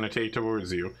path he's going to take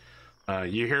towards you.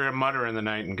 You hear him mutter in the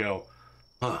night and go,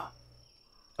 "Huh,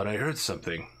 but I heard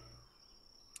something."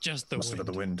 Just the Must wind. have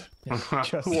been the wind.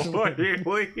 Just the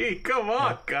wind. Come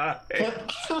on, guy.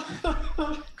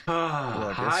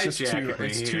 Look,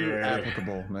 it's too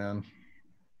applicable, man.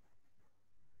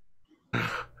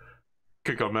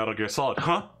 Could go Metal Gear Solid.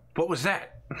 Huh? What was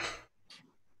that?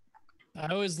 I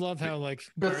always love how, like,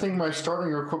 Good thing my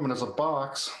starting equipment is a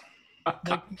box.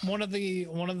 like one of the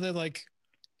like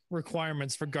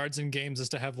requirements for guards in games is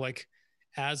to have like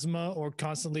asthma or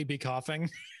constantly be coughing.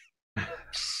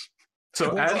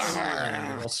 So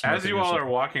as you all are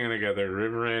walking together,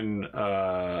 Riverin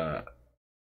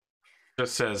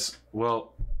just says,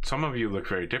 "Well, some of you look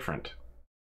very different."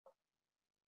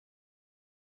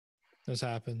 This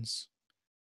happens.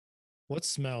 What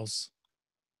smells?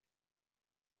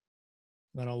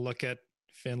 Then I'll look at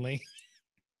Finley.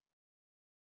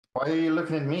 Why are you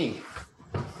looking at me?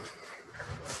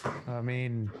 I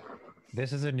mean,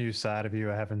 this is a new side of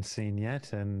you I haven't seen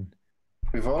yet, and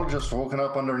We've all just woken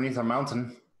up underneath a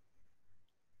mountain,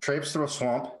 traipsed through a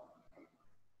swamp,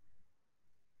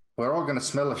 We're all gonna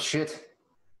smell of shit.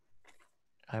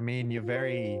 I mean, you're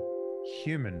very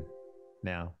human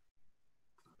now.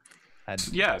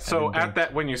 Yeah, so at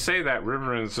that, when you say that,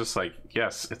 Riverrun's just like,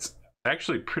 yes, it's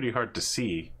actually pretty hard to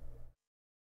see.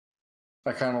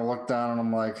 I kind of look down and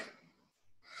I'm like,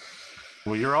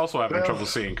 well, you're also having trouble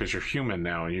seeing because you're human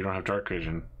now and you don't have dark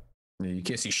vision. Yeah, you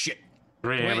can't see shit.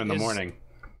 3 a.m. in the morning.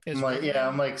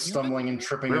 I'm like stumbling and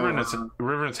tripping over.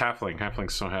 Riverrun's halfling.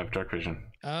 Halflings don't have dark vision.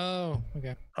 Oh,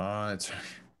 okay. It's...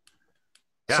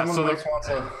 Yeah, someone might want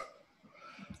to...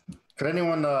 Could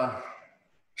anyone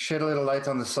shed a little light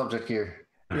on the subject here?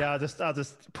 Yeah, I'll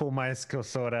just pull my skill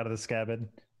sword out of the scabbard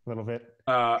a little bit.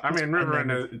 I mean,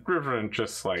 Riverrun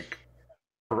just like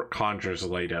conjures a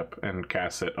light up and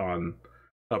casts it on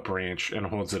a branch and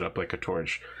holds it up like a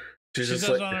torch. She does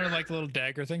it on her like little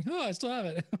dagger thing. Oh, I still have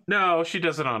it. No, she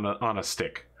does it on a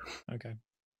stick. Okay.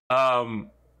 And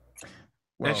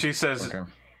she says,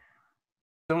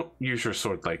 "Don't use your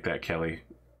sword like that, Kelly.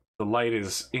 The light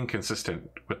is inconsistent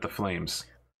with the flames."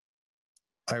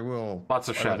 I will. Lots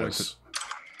of shadows.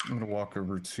 I'm going to walk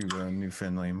over to New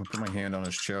Finley. I'm going to put my hand on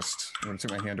his chest. I'm going to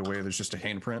take my hand away. There's just a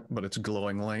handprint, but it's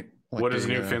glowing light. Like what does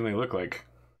New Finley look like?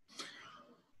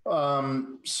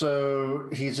 So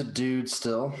he's a dude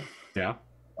still. Yeah.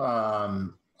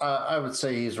 I would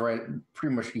say he's right,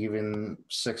 pretty much even,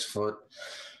 6 foot,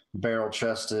 barrel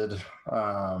chested,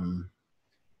 kind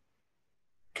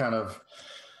of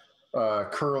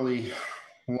curly,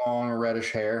 long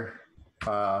reddish hair,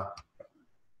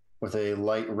 with a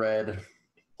light red,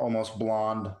 almost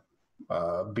blonde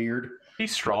beard.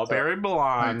 He's strawberry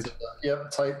blonde.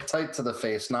 Tight to the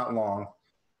face, not long,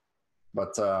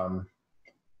 but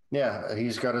yeah,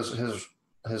 he's got his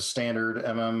standard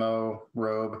MMO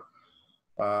robe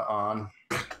on.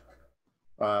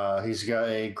 He's got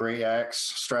a great axe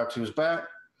strapped to his back.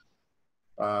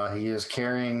 He is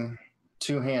carrying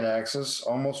 2 hand axes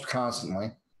almost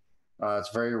constantly. It's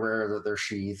very rare that they're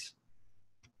sheathed.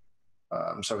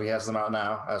 So he has them out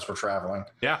now as we're traveling.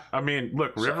 Yeah, I mean,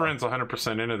 look, Riverrun's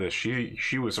 100% into this.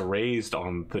 She was raised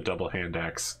on the double hand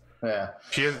axe. Yeah,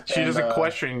 she doesn't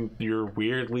question your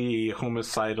weirdly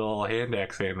homicidal hand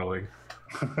axe handling.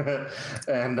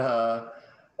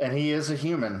 and he is a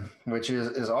human, which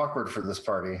is awkward for this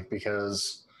party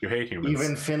because you hate humans.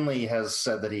 Even Finley has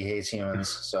said that he hates humans.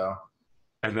 So,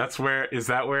 and is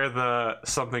that where the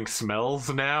something smells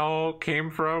now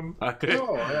came from? I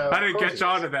didn't catch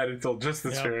on to that until just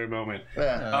this very moment.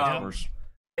 Yeah.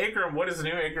 Agram, what does the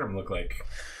new Agram look like?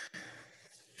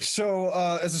 So,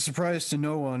 as a surprise to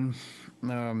no one,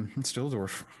 it's still a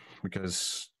dwarf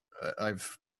because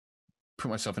I've put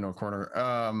myself into a corner.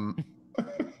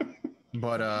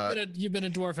 But you've been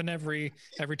a dwarf in every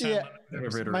time.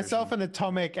 Yeah. Myself and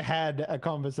Atomic had a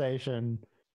conversation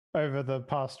over the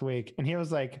past week, and he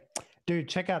was like, "Dude,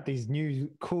 check out these new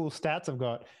cool stats I've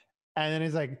got." And then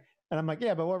he's like, and I'm like,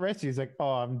 "Yeah, but what race are you?" He's like,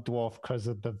 "Oh, I'm dwarf because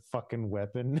of the fucking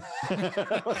weapon."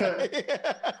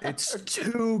 It's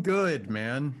too good,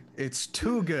 man. It's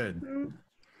too good.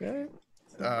 Okay.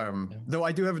 Though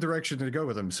I do have a direction to go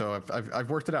with him, so I've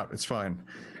worked it out. It's fine.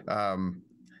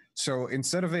 So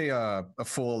instead of a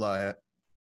full,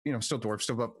 still dwarf,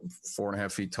 still about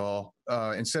 4.5 feet tall.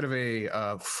 Instead of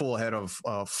a full head of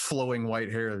flowing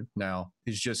white hair, now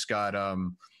he's just got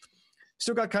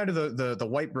still got kind of the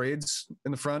white braids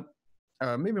in the front,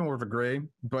 maybe more of a gray,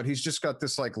 but he's just got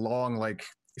this like long, like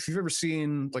if you've ever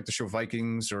seen like the show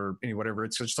Vikings or whatever,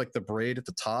 it's just like the braid at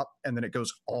the top and then it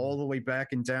goes all the way back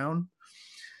and down.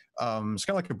 It's kind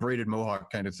of like a braided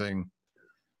mohawk kind of thing.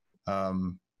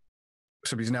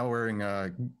 So he's now wearing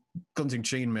glinting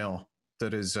chainmail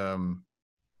that is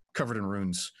covered in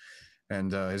runes,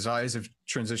 and his eyes have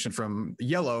transitioned from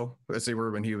yellow, as they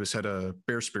were when he had a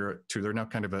bear spirit, to they're now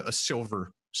kind of a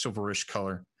silverish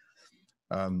color.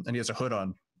 And he has a hood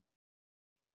on,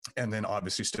 and then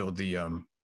obviously still the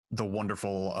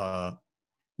wonderful,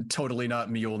 totally not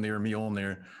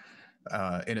Mjolnir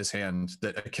in his hand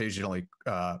that occasionally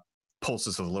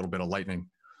pulses with a little bit of lightning.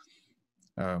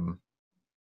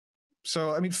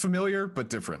 So, I mean, familiar, but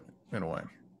different in a way.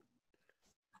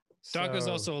 Doc is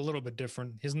also a little bit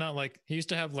different. He's not like, he used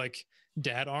to have like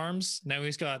dad arms. Now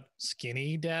he's got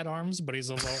skinny dad arms, but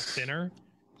he's a little thinner.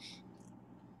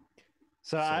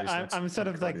 So I'm sort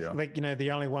of like, the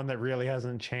only one that really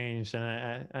hasn't changed. And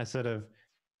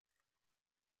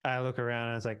I look around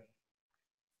and I was like,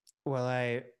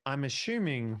 well, I'm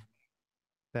assuming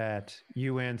that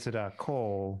you answered our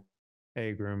call,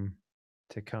 Agram,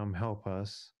 to come help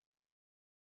us.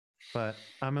 But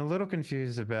I'm a little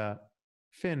confused about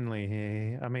Finley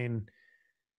here. I mean,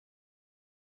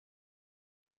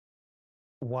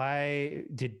 why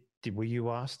were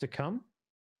you asked to come?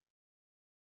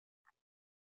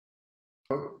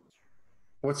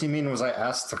 What's he mean? Was I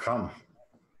asked to come?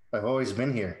 I've always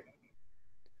been here.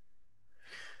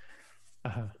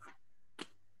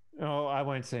 Oh, I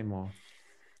won't say more.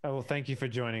 Oh, well, thank you for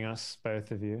joining us,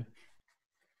 both of you.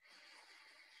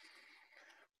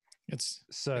 It's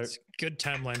good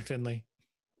timeline, Finley.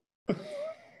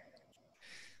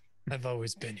 I've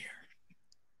always been here.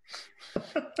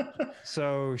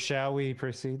 So, shall we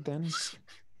proceed then?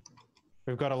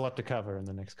 We've got a lot to cover in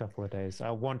the next couple of days. I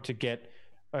want to get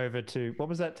over to, what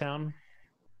was that town?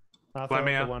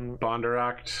 Flemia,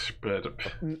 Bonderact, but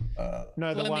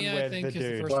no, the Flemia, one where I think, the is the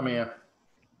dude. first one. Flemia.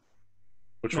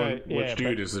 which No, one? yeah, Which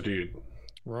dude is the dude?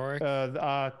 Rorik.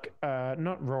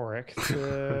 Not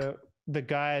Rorik. The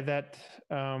guy that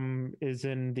is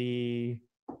in the.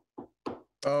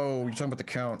 Oh, you're talking about the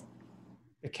Count.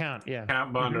 The Count, yeah.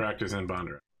 Count Bonderact is in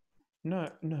Bonderact.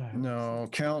 No,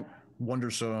 Count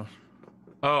Wondersaw.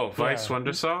 Oh, Vice Yeah.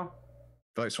 Wondersaw?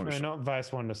 Vice No, Wondersaw. not Vice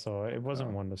Wondersaw. It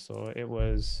wasn't Wondersaw. It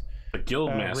was The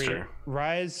Guildmaster.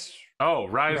 Rise. Oh,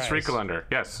 Rise Rise. Riekelander.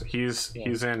 Yes, he's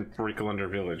in Riekelander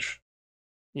Village.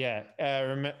 Yeah,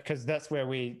 because that's where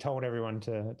we told everyone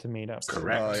to meet up.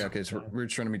 Correct. Oh, yeah, okay, so we're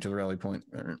trying to meet to the rally point.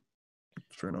 All right.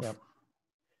 Fair enough. Yep.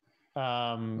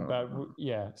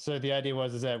 Yeah, so the idea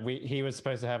was that he was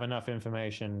supposed to have enough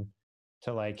information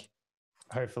to like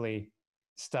hopefully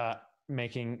start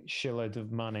making shitloads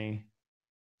of money.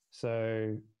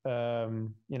 So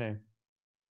you know,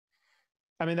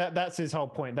 I mean that's his whole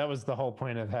point. That was the whole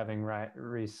point of having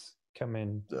Reese come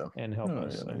in and help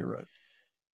us. Yeah, you're right.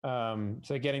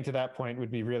 So getting to that point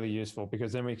would be really useful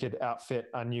because then we could outfit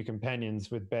our new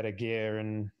companions with better gear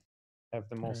and have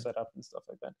them all set up and stuff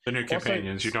like that. The new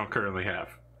companions you don't currently have.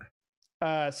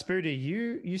 Spoody,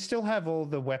 you still have all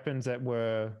the weapons that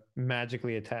were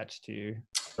magically attached to you.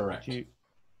 Correct.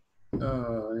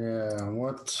 Oh yeah.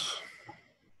 What?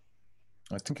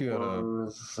 I think you had a.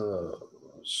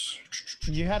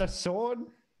 You had a sword.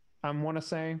 I want to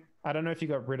say. I don't know if you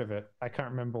got rid of it. I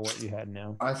can't remember what you had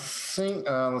now. I think.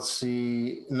 Let's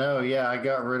see. No, yeah, I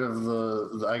got rid of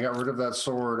that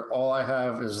sword. All I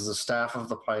have is the staff of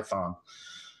the Python,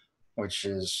 which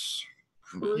is.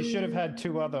 You should have had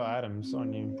 2 other items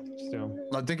on you still.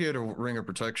 I think you had a ring of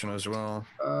protection as well.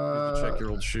 You have to check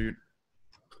your old sheet.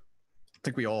 I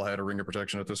think we all had a ring of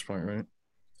protection at this point, right?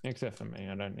 Except for me,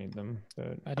 I don't need them.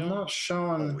 But I'm not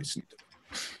showing. Always need them.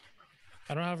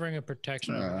 I don't have ring of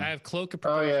protection. Yeah. I have cloak of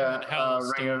Oh protection. yeah, and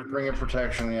Howl's ring of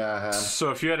protection. Yeah, I have. So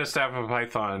if you had a Staff of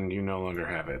Python, you no longer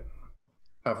have it.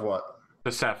 Have what?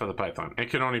 The Staff of the Python. It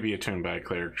can only be attuned by a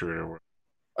cleric, druid, or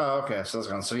Oh, okay, so that's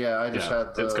gone. So yeah, I just had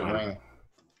it's the gone. ring.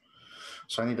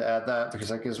 So I need to add that because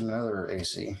that gives me another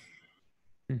AC.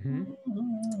 Mm-hmm.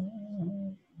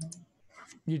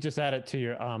 You just add it to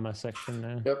your armor section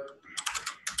now. Yep.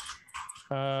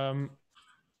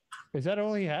 Is that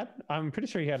all he had? I'm pretty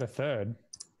sure he had a third.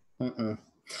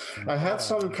 I had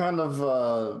some kind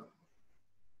of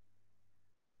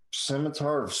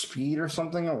scimitar of speed or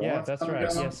something. Yeah, that's right.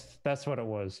 Yes, that's what it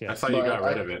was. Yeah. I thought you got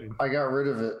rid of it. I got rid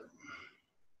of it,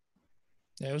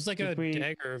 Yeah, it was like a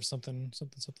dagger of something.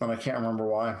 but I can't remember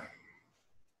why.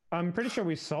 I'm pretty sure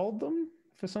we sold them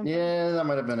for something. Yeah, that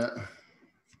might have been it.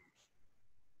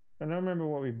 I don't remember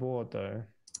what we bought though.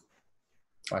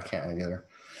 I can't either.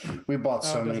 We bought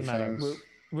so many things.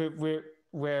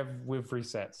 We've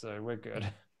reset, so we're good.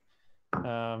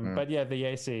 But yeah, the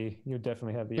AC, you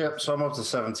definitely have the. Yep. So I'm up to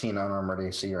 17 unarmored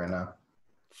AC right now.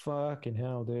 Fucking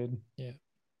hell, dude. Yeah.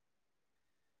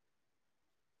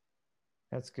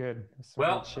 That's good. That's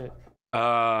Well, good shit.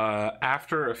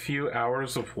 After a few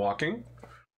hours of walking,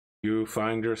 you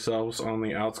find yourselves on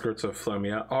the outskirts of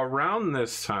Flemia. Around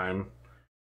this time,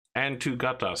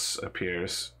 Antugatas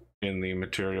appears in the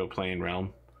material plane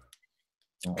realm.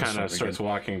 Kind of starts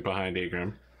walking behind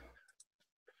Agrim.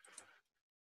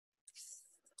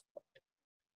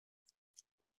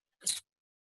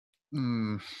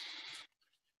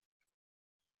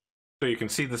 So you can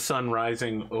see the sun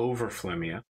rising over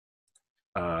Flemia.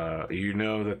 You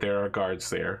know that there are guards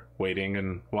there waiting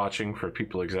and watching for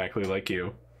people exactly like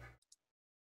you.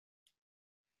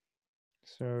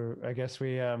 So I guess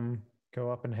we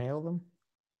go up and hail them.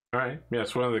 All right.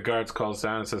 Yes, one of the guards calls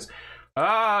down and says,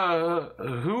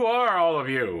 who are all of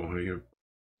you?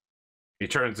 He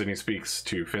turns and he speaks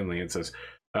to Finley and says,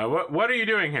 what are you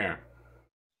doing here?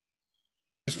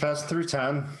 Just passing through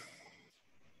town.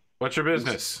 What's your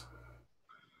business?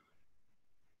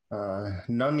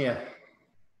 None yet.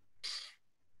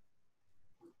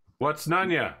 What's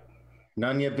Nanya?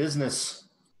 None yet business.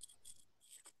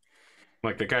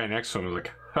 Like the guy next to him was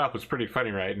like, that was pretty funny,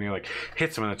 right? And he like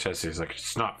hits him in the chest. He's like,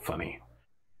 it's not funny.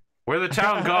 We're the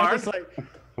town guard.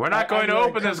 We're not going to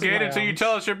open this gate until you arms.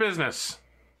 tell us your business.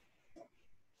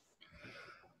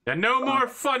 And no more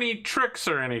funny tricks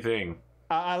or anything.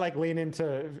 I like lean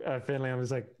into Finley. I was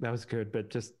like, that was good,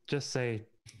 but just say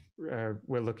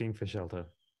we're looking for shelter.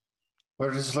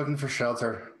 We're just looking for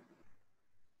shelter.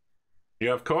 You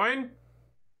have coin?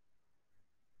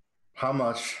 How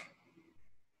much?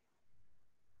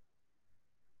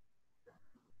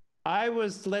 I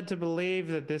was led to believe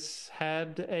that this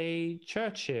had a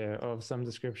church here of some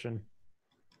description.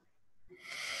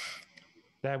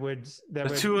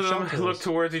 The two of them look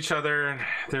towards each other, and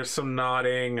there's some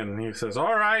nodding, and he says,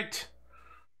 all right,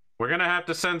 we're gonna have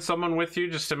to send someone with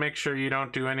you just to make sure you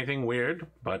don't do anything weird,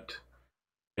 but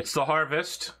it's the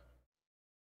harvest,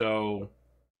 so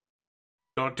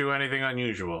don't do anything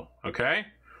unusual, okay?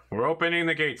 We're opening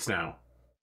the gates now.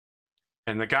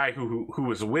 And the guy who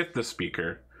was with the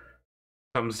speaker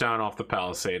comes down off the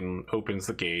palisade and opens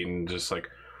the gate and just like,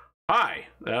 hi,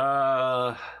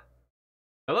 hello.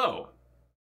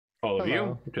 All of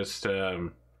you, just you're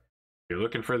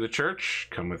looking for the church,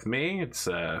 come with me. It's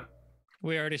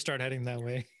we already start heading that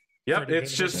way. Yep,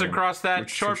 it's just across that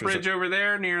short bridge over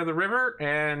there near the river,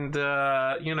 and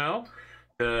you know,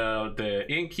 the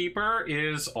innkeeper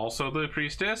is also the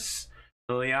priestess,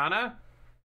 Liliana.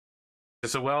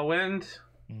 Is a Wellwind.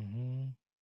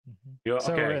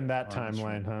 So we're in that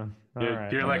timeline, huh?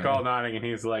 You're like all nodding, and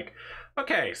he's like,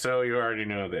 okay, so you already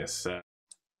know this.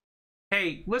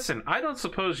 Hey, listen, I don't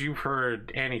suppose you've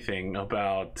heard anything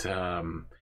about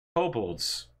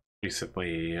kobolds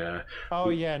recently. Oh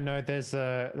yeah, no, there's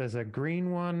a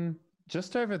green one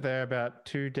just over there, about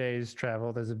 2 days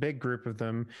travel. There's a big group of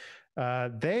them.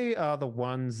 They are the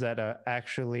ones that are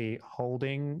actually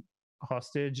holding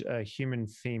hostage a human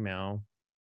female.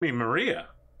 I mean, Maria.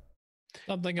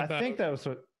 Something about. I think that was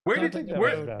what.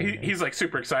 He's like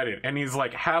super excited, and he's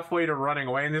like halfway to running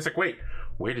away, and he's like, wait,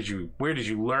 where did you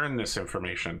learn this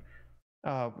information?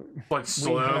 Like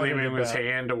slowly moving his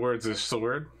hand towards his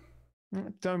sword.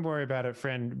 Don't worry about it,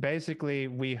 friend. Basically,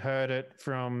 we heard it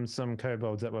from some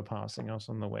kobolds that were passing us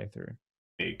on the way through.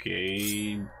 Make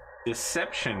a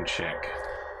deception check.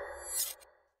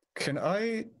 Can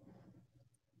I,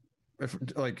 if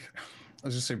like, I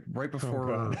was just say right before.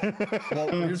 Well,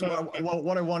 here's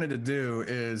what I wanted to do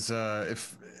is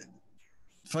if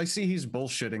I see he's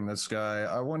bullshitting this guy,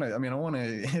 I want to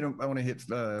hit him. I want to hit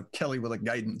Kelly with a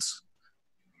guidance.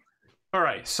 All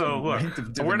right, so look,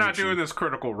 we're not doing this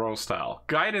critical role style.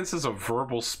 Guidance is a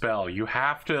verbal spell. You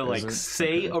have to like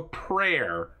say a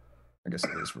prayer. I guess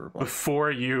it is verbal before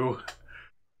you,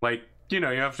 like, you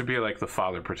know, you have to be like the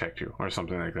Father protect you or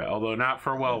something like that. Although not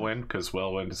for Wellwind, because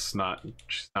Wellwind is not,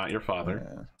 she's not your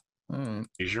father. Yeah.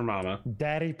 She's your mama.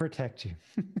 Daddy protect you.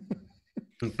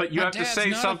 But you have to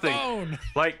say something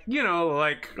like, you know,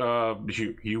 like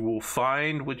you will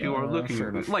find what you are looking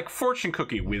for, like fortune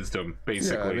cookie wisdom,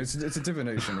 basically. Yeah, it's a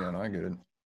divination. Yeah, no, I get it.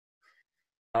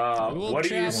 What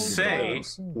do you say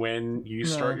when you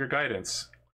start your guidance?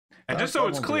 And just so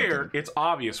it's clear, it's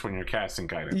obvious when you're casting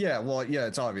guidance. Yeah, well, yeah,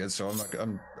 it's obvious, so I'm not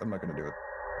going to do it.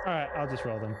 All right, I'll just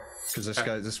roll them. Because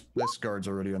this guard's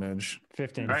already on edge.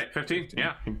 15. All right, 15.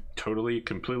 Yeah, he totally,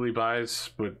 completely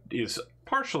buys what is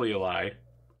partially a lie.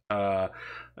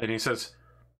 And he says,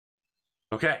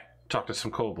 okay, talk to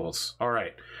some kobolds. All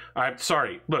right. I'm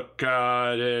sorry. Look,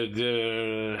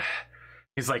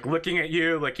 he's like looking at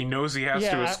you like he knows he has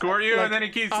to escort you, and then he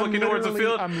keeps looking towards the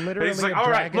field. And he's like,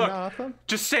 all right, look,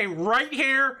 just stay right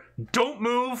here. Don't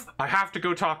move. I have to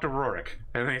go talk to Rorik.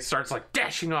 And then he starts like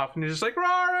dashing off, and he's just like,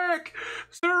 Rorik!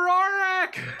 Sir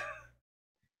Rorik!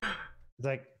 It's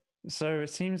like, so it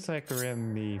seems like we're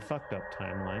in the fucked up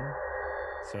timeline.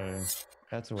 So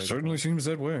that's a way. Certainly seems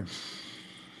that way.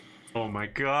 Oh my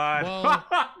god.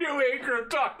 New anchor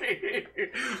talking.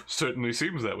 Certainly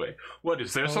seems that way. What,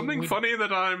 is there something funny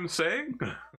that I'm saying?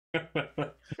 You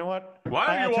know what?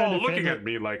 Why are you all looking at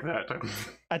me like that?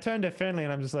 I turned to Finley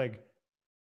and I'm just like,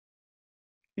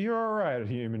 you're all right,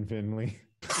 human Finley.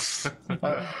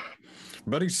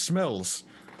 But he smells.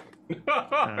 Oh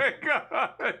my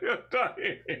god, you're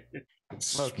dying.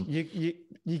 Look,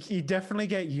 you definitely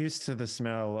get used to the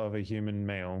smell of a human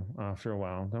male after a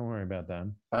while. Don't worry about that.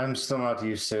 I'm still not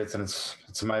used to it, and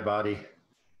it's my body.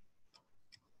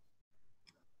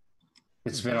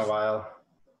 It's been a while.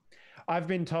 I've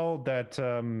been told that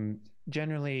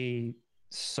generally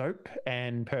soap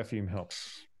and perfume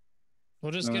helps.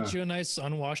 We'll just get you a nice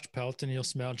unwashed pelt, and you'll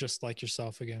smell just like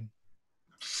yourself again.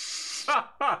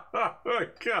 Oh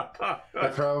god! I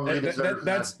probably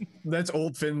that's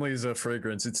old Finley's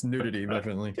fragrance. It's nudity,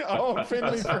 definitely. Oh,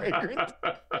 Finley's fragrance.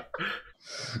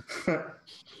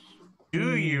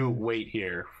 Do you wait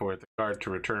here for the guard to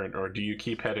return, or do you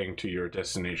keep heading to your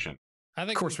destination? I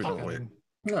think Of course we don't wait.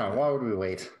 No, why would we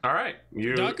wait? All right.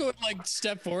 Daka would like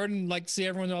step forward and like see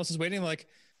everyone else is waiting. Like,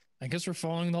 I guess we're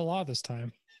following the law this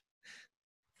time.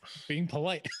 Being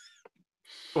polite.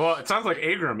 Well, it sounds like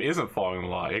Agram isn't following the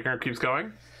law. Agram keeps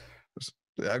going.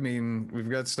 I mean, we've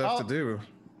got stuff to do.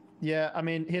 Yeah, I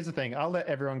mean, here's the thing. I'll let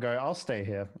everyone go. I'll stay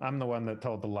here. I'm the one that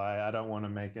told the lie. I don't want to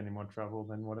make any more trouble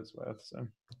than what it's worth. So,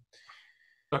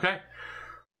 okay.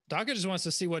 Daka just wants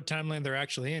to see what timeline they're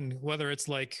actually in, whether it's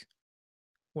the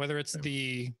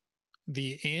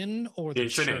inn or the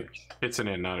It's church. an inn. It's an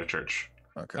inn, not a church.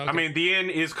 Okay. I mean, the inn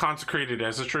is consecrated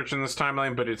as a church in this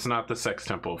timeline, but it's not the Sex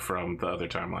Temple from the other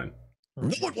timeline. No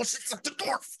one wants to fuck the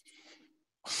dwarf.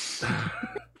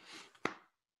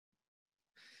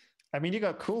 I mean, you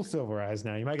got cool silver eyes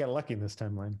now. You might get lucky in this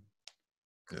timeline.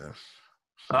 Yeah.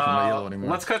 Not yellow anymore.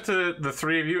 Let's cut to the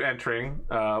three of you entering.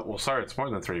 Well, sorry, it's more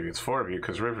than three of you. It's four of you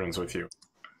because Riveron's with you.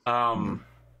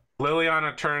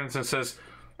 Liliana turns and says,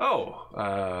 "Oh,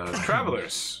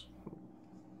 travelers.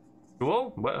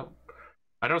 Cool. Well,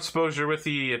 I don't suppose you're with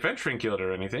the Adventuring Guild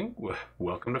or anything.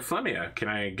 Welcome to Flemia. Can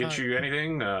I get you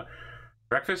anything?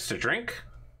 Breakfast, a drink?"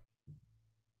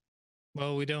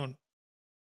 Well, we don't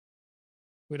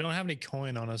have any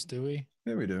coin on us, do we?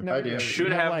 Yeah, we do. No, I do. You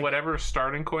should have whatever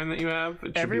starting coin that you have. It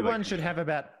should everyone should have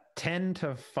about 10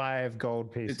 to 5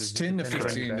 gold pieces. It's 10 to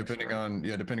depending on 15,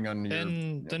 your depending on your.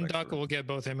 Then Daka will get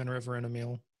both him and River in a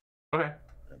meal. Okay.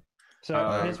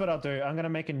 So here's what I'll do. I'm going to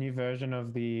make a new version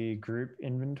of the group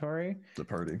inventory. The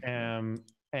party.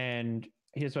 And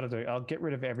here's what I'll do. I'll get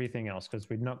rid of everything else because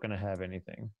we're not going to have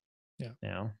anything. Yeah.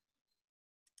 Now.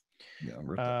 Yeah,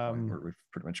 we're at that point where we've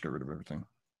pretty much got rid of everything.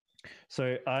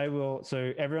 So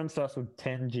so everyone starts with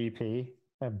 10 GP,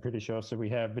 I'm pretty sure. So we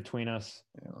have between us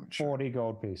 40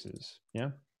 gold pieces. Yeah.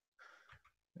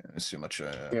 Let's see how much.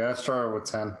 Yeah, I started with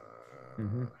 10.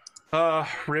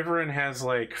 Riverin has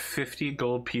like 50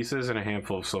 gold pieces and a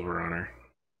handful of silver on her.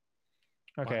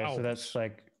 Okay, Wow. so that's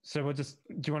like, so we'll just,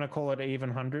 do you want to call it an even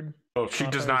 100? Oh, she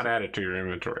does not add it to your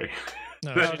inventory.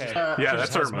 No, Okay. Yeah,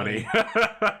 that's her money. Yeah,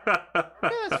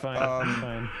 that's fine. That's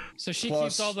fine. So she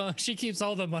Plus- keeps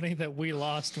all the money that we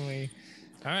lost when we.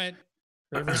 All right.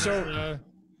 River, So,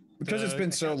 because it's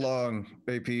been so long,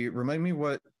 AP, remind me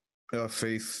what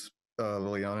faith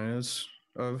Liliana is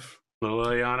of.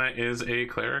 Liliana is a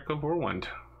cleric of Whirlwind.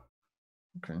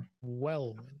 Okay.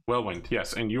 Whirlwind,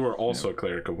 yes, and you are also a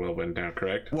cleric of Whirlwind now,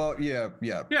 correct? Well, yeah.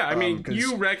 Yeah, I mean,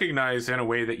 you recognize in a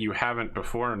way that you haven't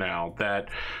before now that,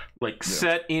 like,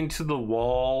 set into the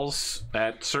walls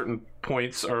at certain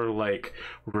points are like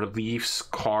reliefs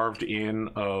carved in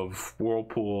of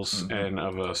whirlpools and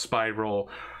of a spiral.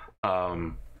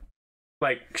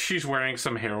 Like, she's wearing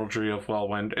some heraldry of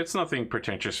Whirlwind. It's nothing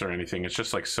pretentious or anything. It's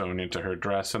just like sewn into her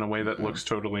dress in a way that looks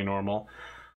totally normal.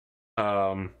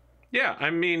 Yeah, I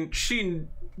mean,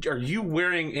 are you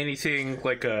wearing anything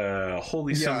like a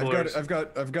holy symbol? Yeah,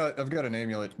 I've got an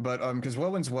amulet, but because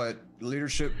Whirlwind's what?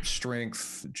 Leadership,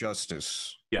 strength,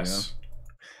 justice. Yes.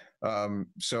 You know?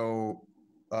 So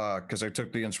because I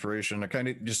took the inspiration, I kind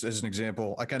of, just as an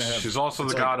example, I kind of have. She's also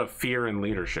the god of fear and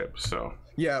leadership. So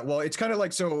yeah, well, it's kind of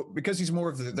like, so because he's more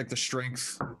of the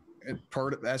strength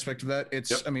aspect of that.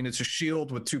 It's I mean, it's a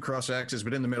shield with 2 cross axes,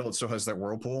 but in the middle it still has that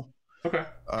whirlpool. Okay.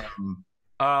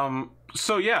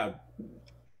 So yeah,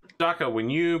 Daka, when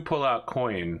you pull out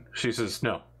coin, she says,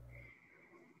 no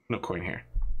coin here,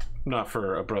 not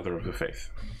for a brother of the faith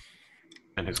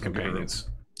and his companions.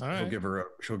 all right.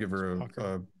 She'll give her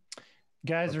a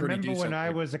Guys, remember when decent,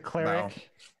 I was a cleric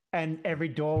and every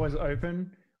door was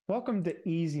open? Welcome to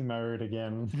easy mode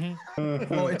again.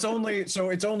 well, it's only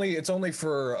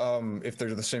for if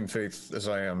they're the same faith as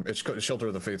I am. It's Shelter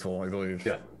of the Faithful, I believe.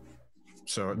 Yeah.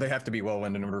 So they have to be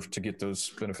Whirlwind in order to get those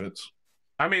benefits.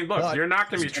 I mean, look, you're not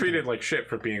going to be treated like shit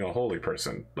for being a holy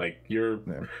person. Like,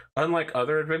 unlike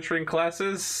other adventuring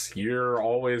classes, you're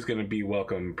always going to be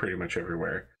welcome pretty much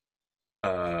everywhere.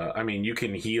 I mean, you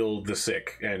can heal the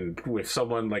sick, and if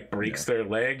someone like breaks their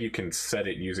leg, you can set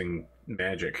it using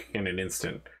magic in an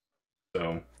instant.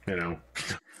 So, you know,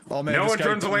 oh, man, no one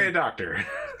turns away a doctor.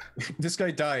 This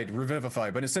guy died,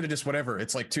 revivify, but instead of just whatever,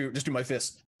 it's like just do my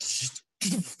fist.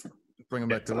 Bring him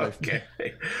back to life. Okay.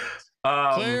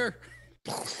 Clear.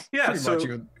 Yeah,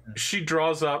 so she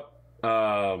draws up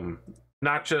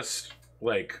not just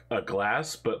like a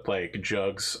glass, but like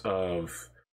jugs of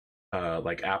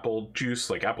like apple juice,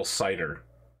 like apple cider.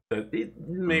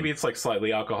 Maybe it's like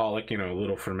slightly alcoholic, you know, a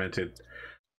little fermented,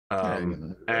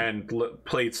 and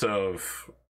plates of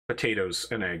potatoes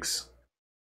and eggs.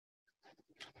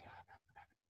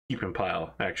 Keep in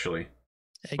pile, actually,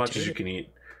 as much as you can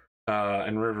eat.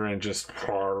 And Riverend just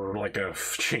like a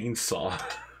chainsaw,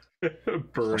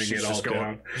 burning it all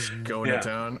down. Just going to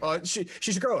town. Oh,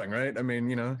 she's growing, right? I mean,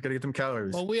 gotta get them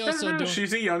calories. Well, we also don't.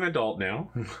 She's a young adult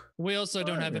now. We also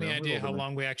don't have any idea how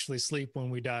long we actually sleep when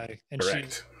we die, and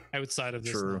she's outside of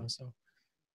this now. So,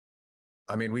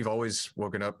 I mean, we've always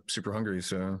woken up super hungry,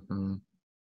 so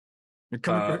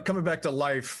coming back to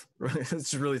life, it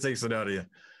just really takes it out of you.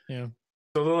 Yeah.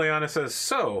 So Liliana says,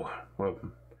 "So,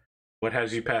 what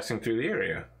has you passing through the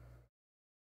area?"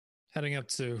 Heading up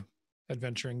to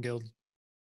Adventuring Guild.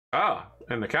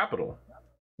 In the capital.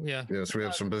 Yeah. Yes, we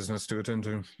have some business to attend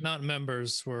to. Not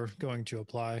members. We're going to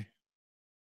apply.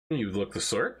 You look the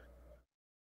sort.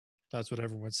 That's what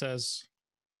everyone says.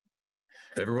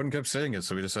 Everyone kept saying it,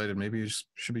 so we decided maybe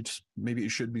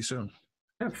it should be soon.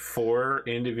 4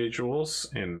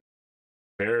 individuals in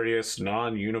various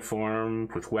non-uniform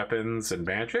with weapons and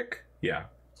magic. Yeah.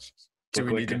 Do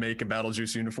we need to make a Battle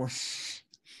Juice uniform?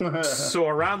 So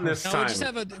around this time,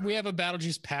 we have a Battle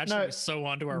Juice patch that we sew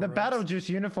onto our. The robes. Battle Juice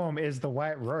uniform is the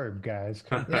white robe, guys.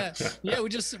 Yeah. We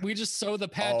just sew the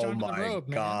patch onto the robe. Oh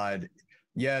my god!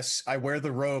 Yes, I wear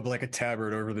the robe like a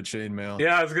tabard over the chainmail.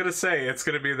 Yeah, I was gonna say it's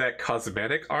gonna be that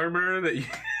cosmetic armor that you.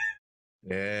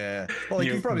 Yeah, well,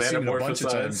 you've probably seen it a bunch of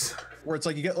times where it's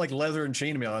like you get like leather and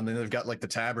chainmail, and then they've got like the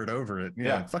tabard over it.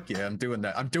 Yeah, fuck yeah, I'm doing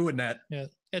that. Yeah,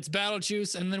 it's Battle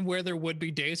Juice, and then where there would be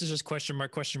days is just question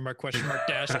mark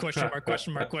dash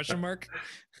question mark.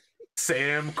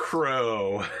 Sam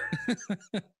Crow.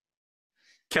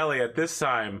 Kelly, at this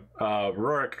time,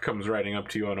 Rorik comes riding up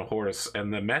to you on a horse,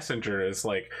 and the messenger is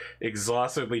like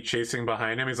exhaustedly chasing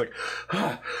behind him. He's like,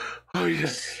 oh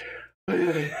yes.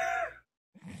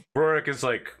 Rorik is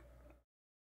like,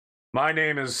 my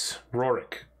name is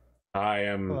Rorik. I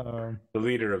am the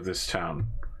leader of this town.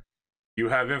 You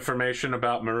have information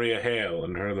about Maria Hale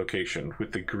and her location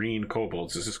with the green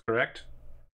kobolds. Is this correct?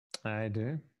 I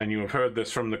do. And you have heard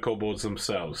this from the kobolds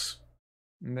themselves.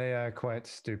 They are quite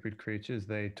stupid creatures.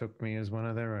 They took me as one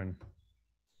of their own.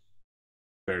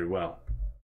 Very well.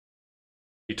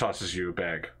 He tosses you a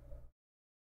bag.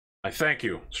 I thank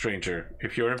you, stranger.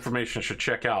 If your information should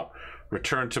check out,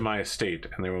 return to my estate,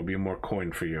 and there will be more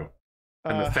coin for you.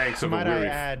 And the thanks of a weary... Might I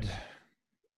add,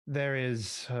 there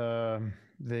is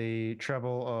the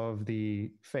trouble of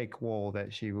the fake wall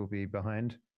that she will be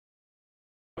behind.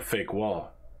 A fake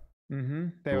wall? Mm-hmm.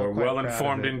 You are well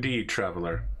informed indeed,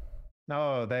 traveler.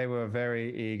 No, they were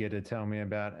very eager to tell me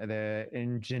about their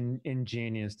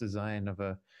ingenious design of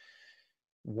a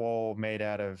wall made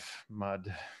out of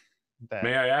mud. That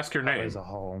may I ask your name? As a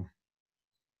whole.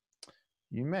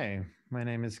 You may. My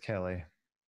name is Kelly.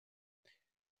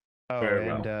 Very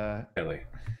well. Kelly.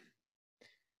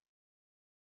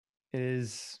 It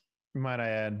is, might I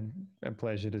add, a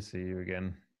pleasure to see you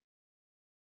again.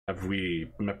 Have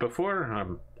we met before?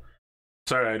 I'm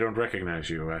sorry, I don't recognize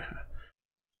you.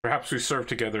 Perhaps we served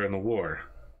together in the war.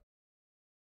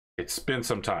 It's been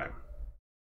some time.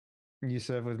 You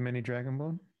serve with many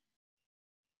Dragonborn?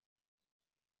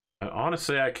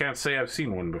 Honestly, I can't say I've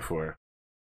seen one before.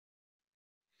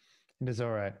 It is all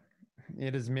right.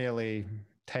 It is merely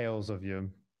tales of your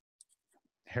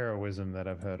heroism that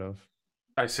I've heard of.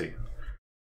 I see.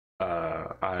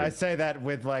 I say that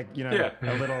with like, a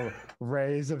little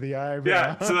raise of the eyebrow.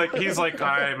 Yeah, so like he's like,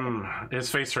 his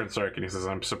face turns dark and he says,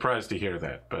 I'm surprised to hear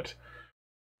that, but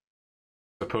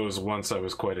suppose once I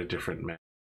was quite a different man.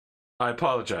 I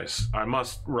apologize. I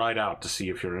must ride out to see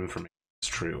if your information is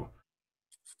true.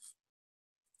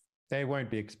 They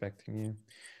won't be expecting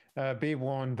you. Be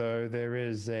warned, though, there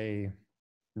is a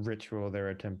ritual they're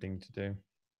attempting to do.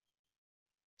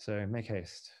 So make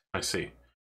haste. I see.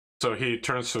 So he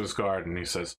turns to his guard and he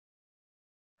says,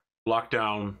 lock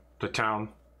down the town.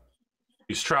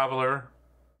 Each traveler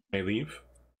may leave.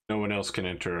 No one else can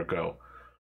enter or go.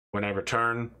 When I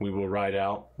return, we will ride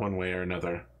out one way or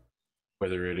another.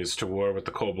 Whether it is to war with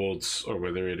the kobolds or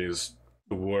whether it is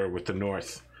to war with the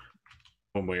north.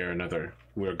 One way or another,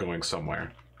 we're going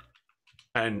somewhere.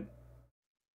 And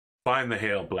find the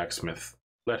Hale blacksmith.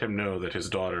 Let him know that his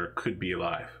daughter could be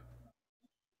alive.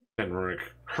 Then Rorik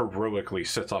heroically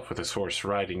sets off with his horse,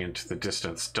 riding into the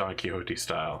distance, Don Quixote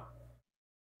style.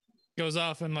 Goes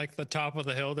off in like the top of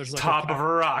the hill. There's like top of a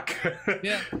rock.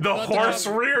 Yeah. The horse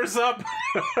rears up.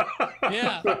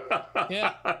 Yeah.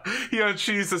 Yeah. He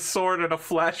unsheathes his sword in a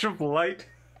flash of light.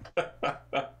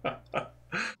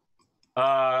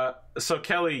 So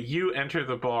Kelly, you enter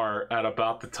the bar at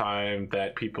about the time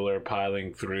that people are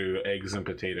piling through eggs and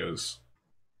potatoes.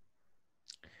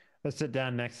 I sit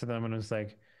down next to them and it's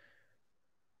like,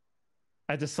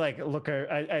 I just like look,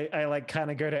 I like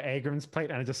kind of go to Agram's plate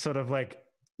and I just sort of like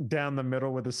down the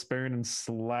middle with a spoon and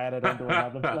slide it onto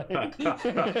another plate.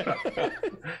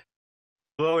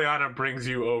 Liliana brings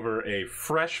you over a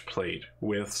fresh plate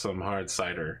with some hard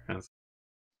cider. And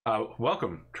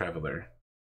welcome, traveler.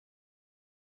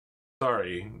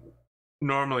 Sorry,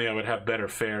 normally I would have better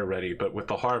fare ready, but with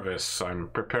the harvests, I'm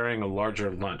preparing a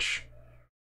larger lunch.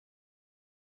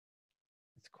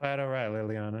 It's quite all right,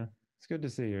 Liliana. It's good to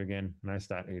see you again. And I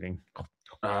start eating.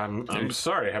 I'm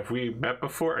sorry, have we met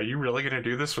before? Are you really going to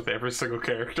do this with every single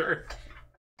character?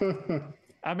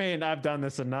 I mean, I've done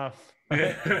this enough.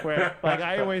 Where, like,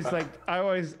 I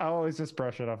always just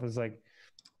brush it off as like,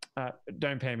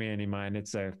 don't pay me any mind.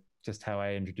 It's just how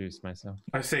I introduce myself.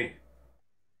 I see.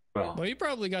 Well, you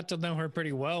probably got to know her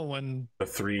pretty well when the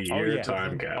 3-year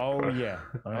time gap. Oh yeah.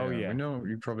 I know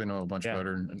you probably know a bunch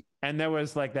better. And there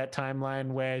was like that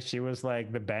timeline where she was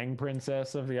like the bang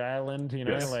princess of the island, you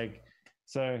know, like.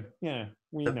 So yeah,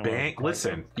 we know.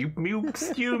 Listen,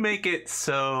 you make it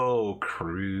so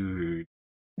crude.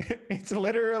 It's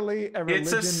literally a religion.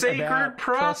 It's a sacred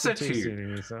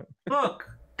prostitute. Look,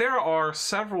 there are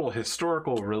several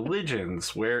historical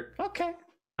religions where. Okay.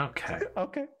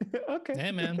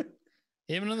 Hey man,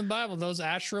 even in the Bible, those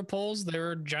Asherah poles, they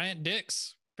were giant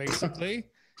dicks, basically,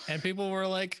 and people were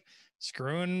like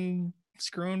screwing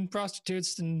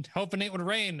prostitutes and hoping it would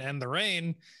rain, and the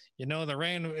rain. You know, the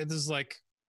rain is like,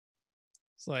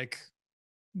 it's like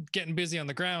getting busy on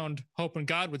the ground, hoping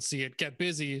God would see it, get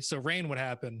busy, so rain would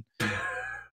happen.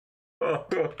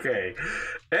 Okay.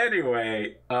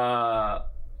 Anyway, yeah,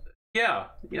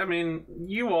 I mean,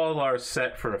 you all are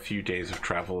set for a few days of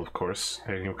travel, of course,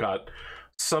 and you've got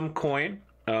some coin.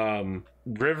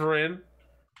 Riverin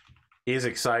is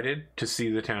excited to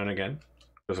see the town again,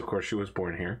 because of course she was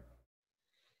born here.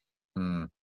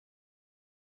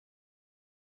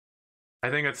 I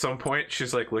think at some point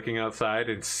she's like looking outside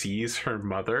and sees her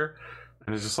mother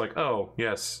and is just like, oh,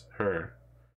 yes, her.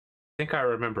 I think I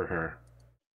remember her.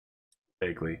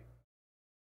 Vaguely.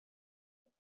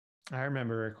 I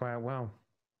remember her quite well.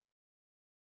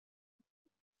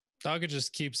 Dogga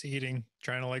just keeps eating,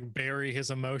 trying to like bury his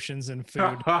emotions in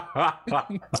food.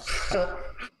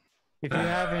 If you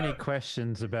have any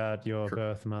questions about your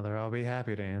birth mother, I'll be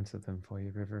happy to answer them for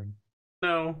you, River.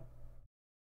 No.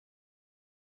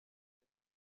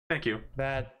 Thank you.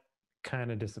 That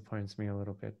kind of disappoints me a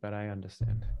little bit, but I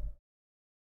understand.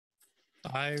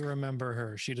 I remember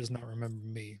her. She does not remember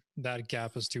me. That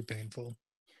gap is too painful.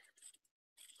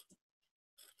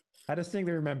 I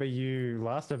distinctly remember you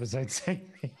last episode saying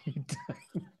that you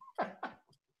died.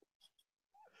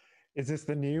 Is this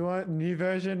the new one? New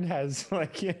version has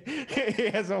like he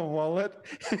has a wallet,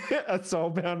 a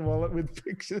soulbound wallet with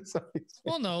pictures of his face.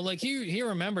 Well, no, like he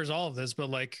remembers all of this, but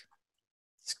like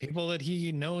people that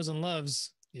he knows and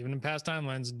loves, even in past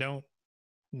timelines, don't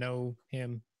know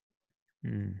him.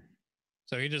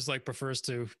 So he just like prefers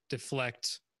to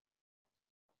deflect.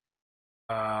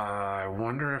 I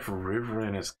wonder if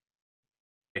Riverin is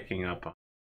picking up on.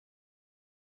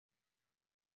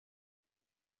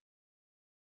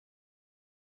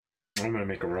 I'm gonna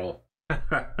make a roll.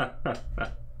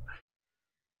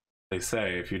 They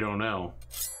say if you don't know,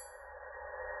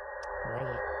 Roll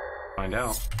it. find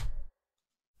out.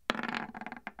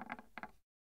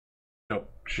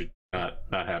 Nope, should not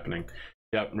happening.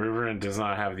 Yep, Riverin does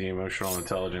not have the emotional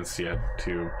intelligence yet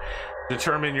to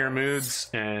determine your moods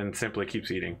and simply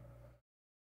keeps eating.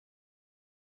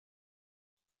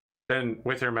 Then,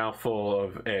 with her mouth full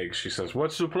of eggs, she says,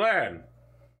 "What's the plan?"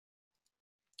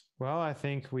 Well, I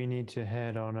think we need to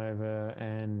head on over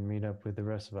and meet up with the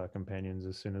rest of our companions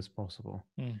as soon as possible.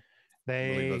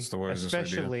 They, that's the wisest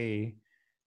idea.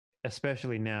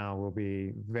 especially now, will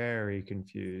be very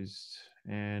confused,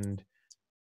 and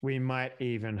we might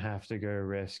even have to go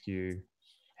rescue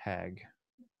Hag.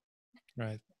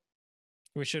 Right.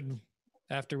 We should,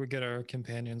 after we get our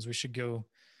companions, we should go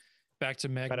back to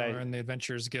Magmar and the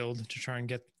Adventurers Guild to try and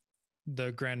get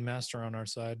the Grand Master on our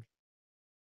side.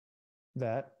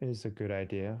 That is a good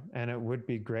idea, and it would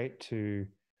be great to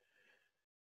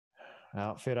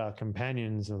outfit our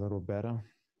companions a little better.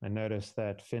 I noticed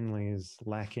that Finley is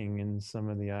lacking in some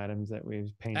of the items that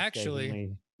we've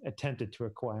painstakingly attempted to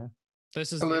acquire.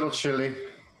 This is a little chilly.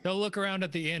 They'll look around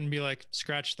at the inn and be like,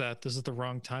 scratch that. This is the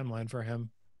wrong timeline for him.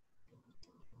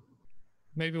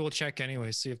 Maybe we'll check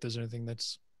anyway, see if there's anything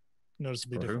that's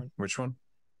noticeably different. Which one?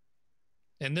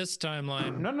 In this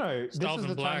timeline. No. This is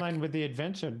the timeline with the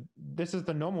adventure. This is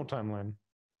the normal timeline.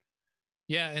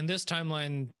 Yeah, in this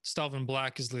timeline, Stalvin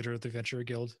Black is leader of the Adventurer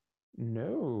Guild.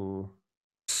 No.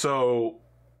 So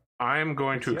I'm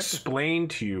going to explain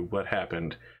to you what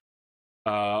happened.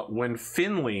 When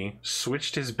Finley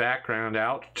switched his background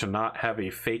out to not have a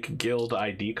fake guild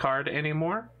ID card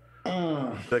anymore,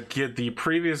 the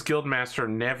previous guildmaster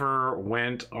never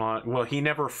went on. Well, he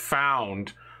never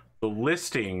found the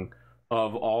listing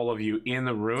of all of you in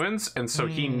the ruins, and so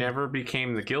he never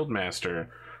became the guildmaster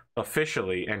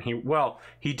officially. And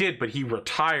he did, but he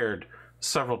retired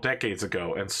several decades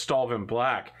ago, and Stalvin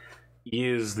Black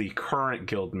is the current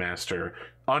guildmaster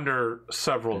under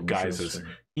several guises.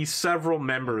 He's several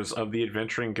members of the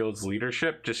Adventuring Guild's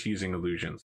leadership, just using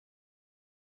illusions.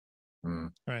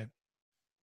 Right.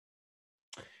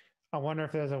 I wonder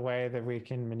if there's a way that we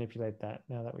can manipulate that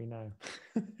now that we know.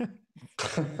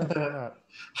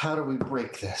 How do we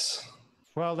break this?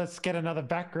 Well, let's get another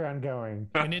background going.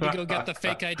 We need to go get the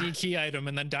fake ID key item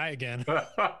and then die again.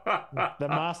 The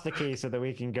master key, so that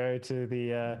we can go to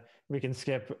the we can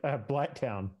skip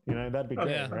Blighttown. You know, that'd be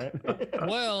good, right?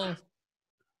 Well,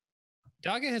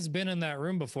 Daga has been in that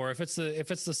room before. If it's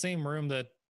the same room that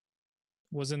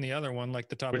was in the other one, like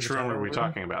the top. Which of the room tower are we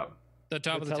talking about? The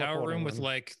top of the tower room with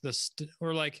like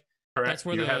Correct. That's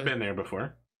where you have been there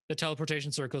before. The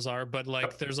teleportation circles are, but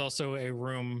like there's also a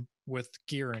room with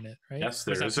gear in it, right? Yes,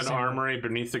 there is an armory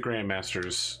beneath the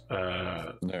Grandmaster's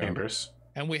chambers.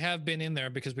 And we have been in there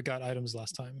because we got items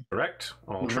last time. Correct.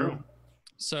 All true.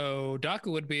 So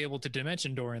Daku would be able to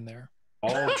dimension door in there.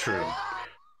 All true.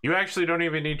 You actually don't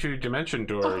even need to dimension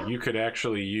door. You could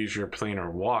actually use your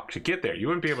planar walk to get there. You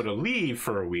wouldn't be able to leave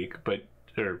for a week,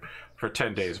 or for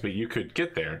 10 days, but you could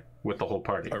get there with the whole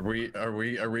party. Are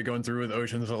we going through with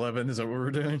Ocean's 11? Is that what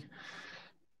we're doing?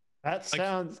 That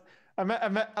sounds. I'm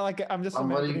just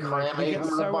Somebody imagining cram we it get in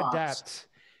the so box. adept.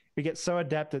 We get so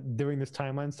adept at doing this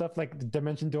timeline stuff. Like the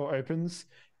dimension door opens,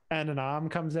 and an arm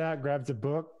comes out, grabs a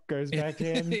book, goes back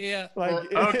in. Yeah.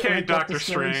 Like okay, like Doctor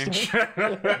Strange.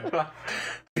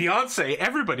 Beyonce.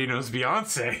 Everybody knows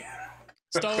Beyonce.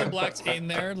 Stalin Black's in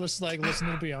there, just like listen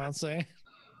to Beyonce.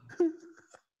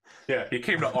 Yeah, he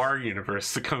came to our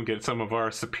universe to come get some of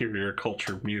our superior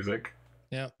culture music.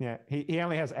 Yeah. Yeah. He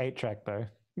only has 8-track though.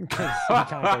 Because he can't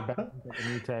go back and get the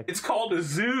new tech. It's called a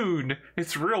Zune.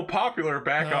 It's real popular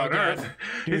back on God. Earth.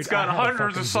 Dude, it's got I had a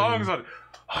hundreds of fucking songs Zune. on.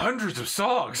 Hundreds of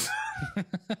songs.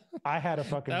 I had a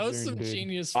fucking. That was Zune, some dude.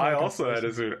 genius. I fucking also had a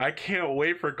Zune. I can't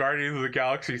wait for Guardians of the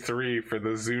Galaxy 3 for the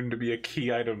Zune to be a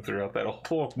key item throughout that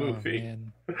whole movie. Oh,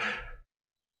 man.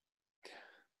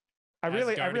 I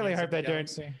really Guardians hope of the they don't.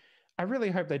 Galaxy. I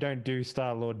really hope they don't do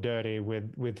Star-Lord dirty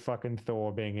with fucking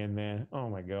Thor being in there. Oh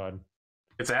my god.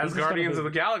 It's as This is gonna Guardians be- of the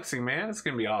Galaxy, man. It's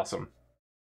gonna be awesome.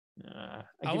 I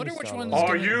give wonder me which Star-Lord. one's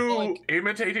Are gonna, you like-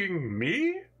 imitating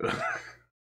me?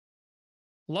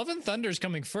 Love and Thunder's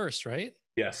coming first, right?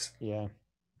 Yes. Yeah.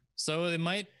 So it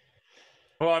might.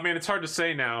 Well, I mean, it's hard to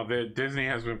say now that Disney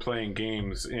has been playing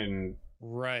games in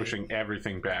Right. pushing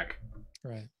everything back.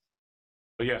 Right.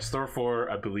 But yes, Thor 4,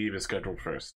 I believe, is scheduled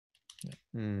first.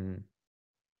 Hmm.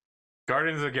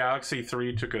 Guardians of the Galaxy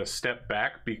 3 took a step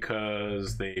back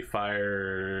because they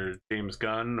fired James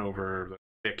Gunn over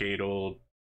the decade-old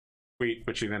tweet,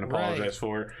 which he then apologized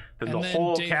for. Then And the then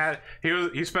whole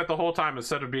Dave- he spent the whole time,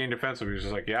 instead of being defensive, he was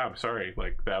just like, "Yeah, I'm sorry,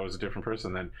 like that was a different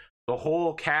person." Then the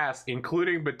whole cast,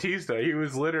 including Batista, he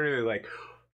was literally like,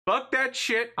 "Fuck that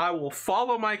shit! I will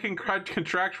follow my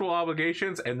contractual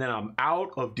obligations, and then I'm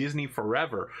out of Disney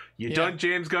forever. You Yeah. done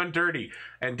James Gunn dirty."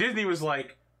 And Disney was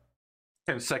like,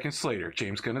 10 seconds later,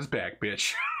 James Gunn is back,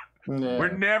 bitch. Yeah.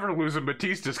 We're never losing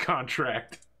Batista's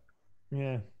contract.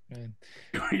 Yeah. Man.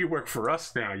 You work for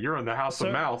us now. You're in the House of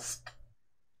So- Mouse.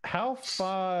 How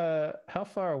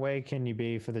far away can you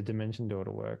be for the dimension door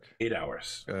to work? 8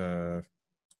 hours. No.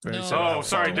 Oh,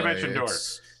 sorry, Dimension Door.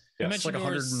 It's Yes. Dimension like door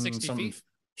 100 is and 60 something, feet.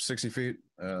 60 feet.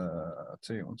 I'll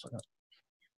tell you one second.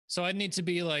 So I'd need to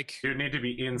be like. You need to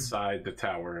be inside the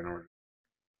tower in order.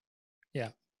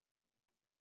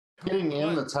 Getting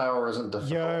in the tower isn't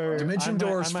difficult. Yo, right? Dimension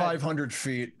door is I 500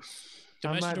 feet. I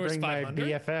Dimension might door's bring my 500?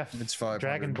 BFF, It's 500.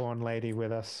 Dragonborn lady,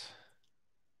 with us.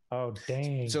 Oh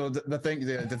dang! So the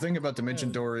thing about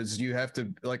Dimension Door is you have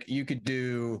to, like, you can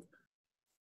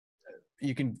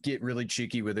get really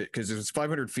cheeky with it because it's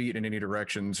 500 feet in any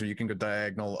direction, so you can go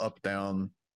diagonal, up, down.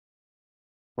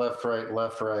 Left,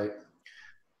 right.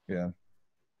 Yeah,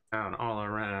 Down all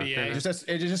around. BA. it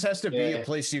just has to be Yeah. a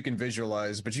place you can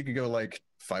visualize, but you could go like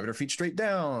 500 feet straight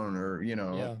down, or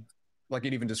Yeah. like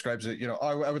it even describes it.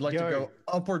 I would like to Yo, go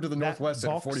upward to the that northwest at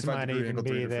a box 45 might degree even angle, be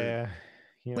 300 feet. there.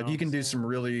 You Like know you can what do I'm some saying?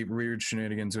 really weird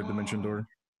shenanigans with Dimension Door.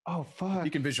 Oh fuck!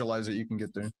 You can visualize it, you can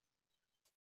get there.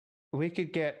 We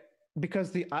could get,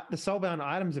 because the soulbound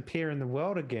items appear in the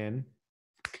world again.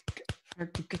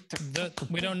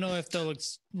 We don't know if they'll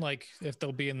if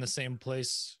they'll be in the same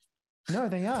place No,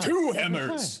 they are 2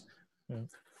 hammers. Yeah.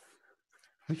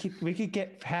 We could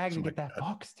get Pag to get that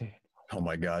box, dude. Oh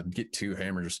my god, get 2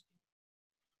 hammers.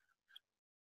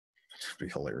 It'd be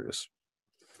hilarious.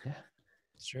 Yeah,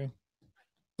 It's true.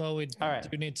 Well, we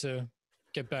do need to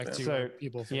get back to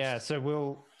people first. Yeah,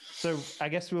 so I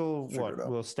guess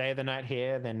we'll stay the night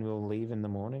here, then we'll leave in the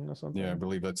morning or something. Yeah, I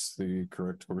believe that's the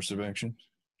correct course of action.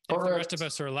 If the rest of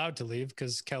us are allowed to leave,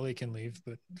 because Kelly can leave,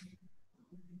 but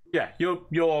yeah, you'll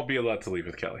all be allowed to leave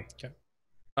with Kelly. Okay.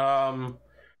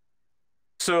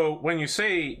 So when you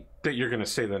say that you're going to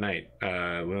stay the night,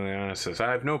 Liliana says, I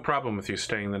have no problem with you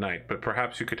staying the night, but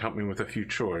perhaps you could help me with a few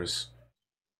chores.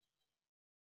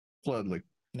 Gladly.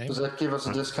 Does that give us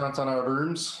a discount on our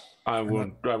rooms? I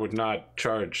would not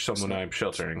charge someone I'm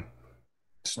sheltering.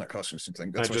 It's not costing us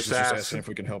anything. That's I why she's just asking if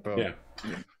we can help out. Yeah.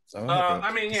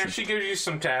 I mean, yeah, she gives you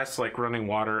some tasks like running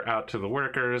water out to the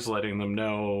workers, letting them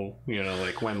know,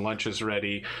 like when lunch is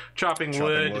ready, chopping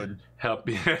wood. Help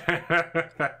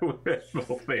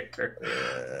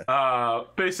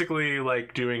basically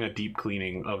like doing a deep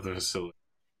cleaning of the facility.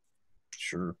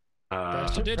 Sure.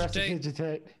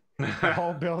 Prestidigitate the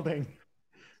whole building.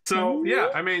 So yeah,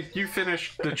 I mean, you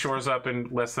finish the chores up in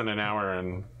less than an hour,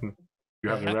 and you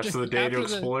have the rest of the day to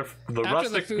explore the after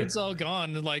rustic. The food's all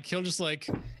gone, and like he'll just like,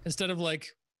 instead of like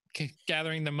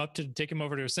gathering them up to take him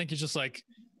over to a sink, he's just like,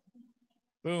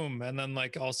 boom, and then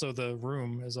like also the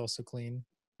room is also clean.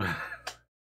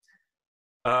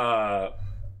 Liliana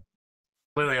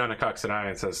cocks an eye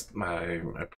and says, I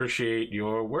appreciate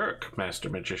your work, Master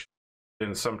Magician. It's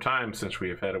been some time since we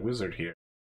have had a wizard here.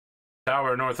 The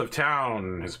tower north of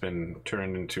town has been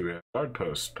turned into a guard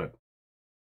post, but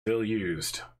still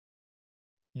used.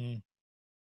 There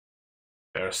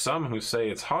are some who say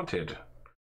it's haunted.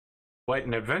 Quite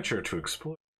an adventure to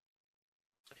explore.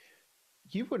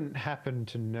 You wouldn't happen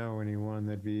to know anyone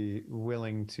that'd be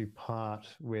willing to part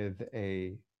with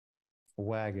a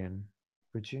wagon,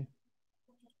 would you?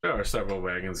 There are several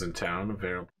wagons in town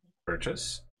available for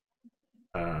purchase.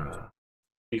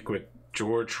 Speak with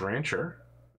George Rancher.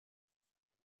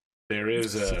 There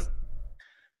is a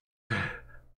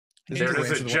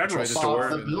general store.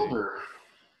 The builder.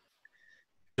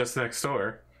 Just next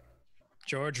door.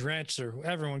 George Rancher.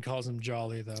 Everyone calls him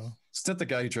Jolly, though. Is that the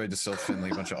guy who tried to sell Finley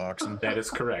a bunch of oxen? That is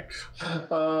correct.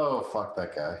 Oh, fuck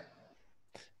that guy.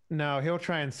 No, he'll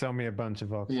try and sell me a bunch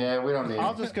of oxen. Yeah, we don't need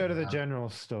I'll just go to the general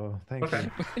store. Thank you.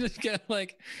 We just get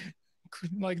like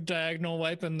diagonal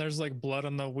wipe, and there's like blood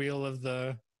on the wheel of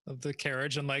the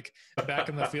carriage, and like back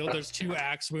in the field there's 2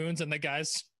 axe wounds, and the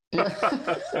guys.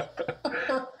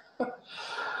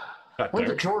 When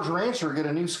did George Rancher get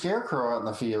a new scarecrow out in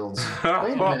the fields?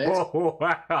 Wait a minute.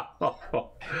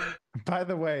 Wow. By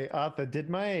the way, Arthur, did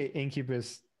my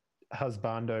incubus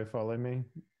husbando follow me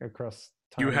across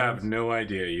time? You have no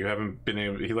idea. You haven't been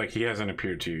able. He hasn't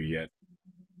appeared to you yet.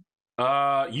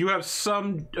 You have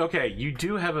some. Okay, you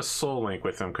do have a soul link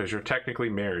with him because you're technically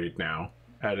married now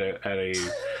at a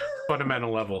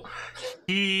fundamental level.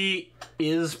 He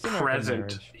is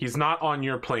present. He's not on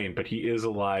your plane, but he is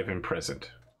alive and present.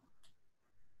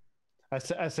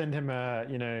 I send him a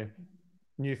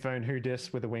new phone who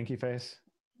dis with a winky face.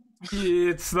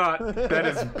 It's not. That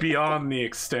is beyond the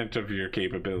extent of your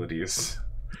capabilities.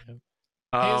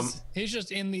 He's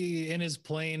just in his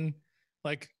plane,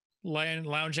 like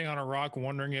lounging on a rock,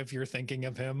 wondering if you're thinking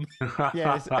of him.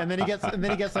 Yeah, and then he gets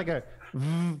like a,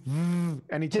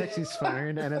 and he checks his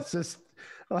phone, and it's just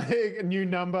like a new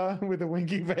number with a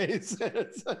winky face.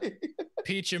 It's like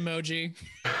peach emoji.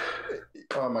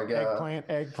 Oh my god!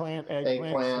 Eggplant,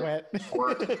 sweat.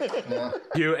 Yeah.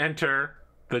 You enter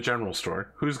the general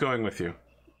store. Who's going with you?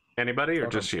 Anybody or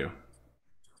just you?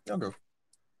 I'll go.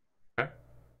 Okay.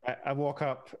 I walk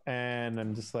up and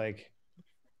I'm just like,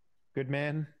 good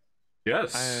man.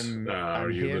 Yes. I'm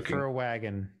you here looking for a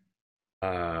wagon.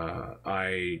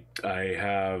 I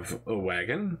have a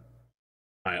wagon.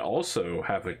 I also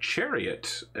have a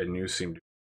chariot, and you seem to be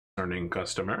a returning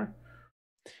customer.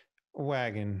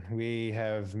 Wagon. We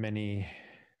have many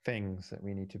things that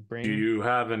we need to bring. Do you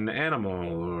have an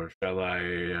animal, or shall I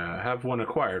have one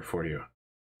acquired for you?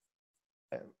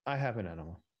 I have an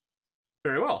animal.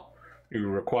 Very well. You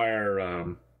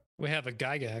require. We have a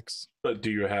Gygax. Do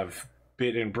you have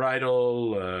bit and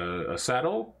bridle, a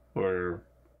saddle, or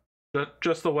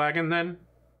just the wagon then?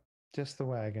 Just the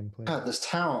wagon, please. God, this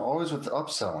town always with the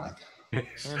upselling.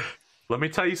 Let me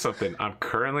tell you something. I'm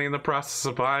currently in the process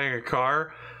of buying a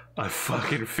car. I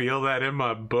fucking feel that in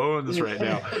my bones right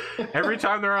now. Every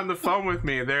time they're on the phone with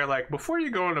me, they're like, before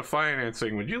you go into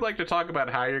financing, would you like to talk about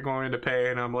how you're going to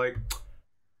pay? And I'm like,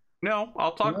 No,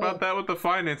 I'll talk about that with the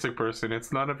financing person.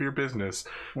 It's none of your business.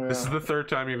 Yeah. This is the third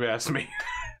time you've asked me.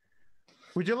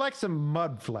 Would you like some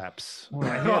mud flaps?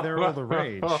 I hear they're all the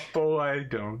rage. Oh, I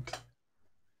don't.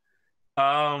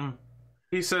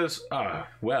 He says,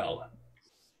 well,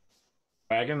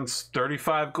 wagons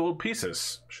 35 gold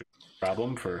pieces. Should be a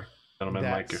problem for gentlemen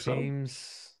like yourself.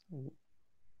 Seems...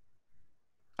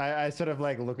 I sort of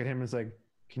like look at him and it's like,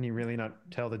 can you really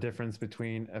not tell the difference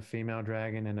between a female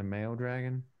dragon and a male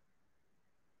dragon?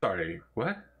 Sorry,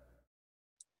 what?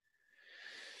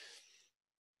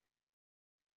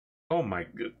 Oh my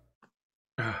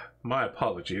god. My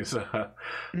apologies.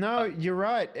 No, you're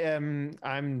right. I'm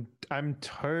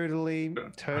totally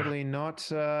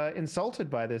not insulted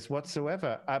by this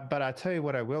whatsoever. But I tell you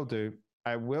what I will do.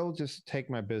 I will just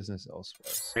take my business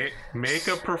elsewhere. Make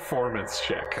a performance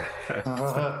check.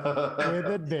 With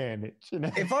advantage.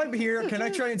 If I'm here, can I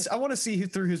try and... I want to see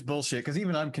through his bullshit, because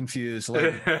even I'm confused.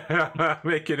 Like...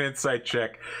 Make an insight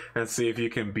check and see if you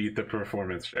can beat the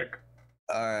performance check.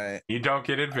 All right. You don't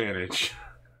get advantage.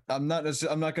 I'm not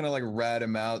gonna like rat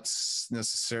him out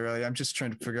necessarily. I'm just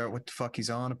trying to figure out what the fuck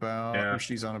he's on about, or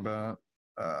she's on about.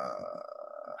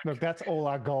 Look, that's all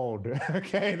our gold.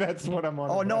 Okay, that's what I'm on.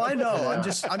 Oh no, I know. I'm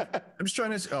just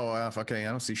trying to. Oh, okay. I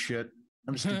don't see shit.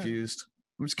 I'm just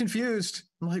confused.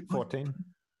 I'm like 14.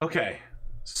 Okay,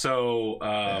 so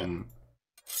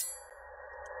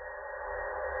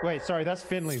wait, sorry, that's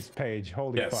Finley's page.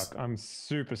 Holy fuck! I'm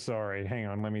super sorry. Hang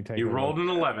on, let me take. You rolled an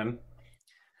 11.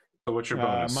 So what's your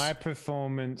bonus? My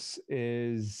performance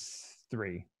is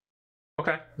 3.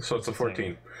 Okay, so it's a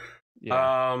 14.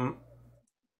 Yeah.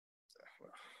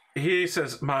 He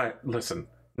says, listen,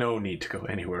 no need to go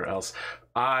anywhere else.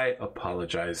 I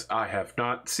apologize. I have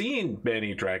not seen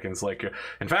many dragons like you.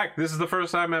 In fact, this is the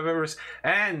first time I've ever...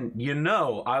 And,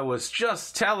 I was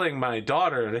just telling my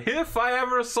daughter that if I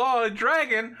ever saw a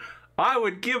dragon, I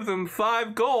would give them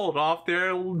 5 gold off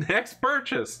their next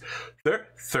purchase. They're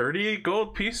 38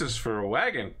 gold pieces for a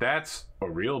wagon. That's a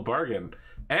real bargain.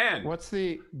 And... What's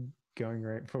the... going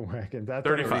rate for wagons? That's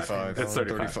 35. It's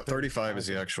 35. 35 is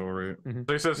the actual route. Mm-hmm.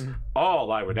 So he says,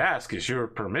 all I would ask is your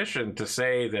permission to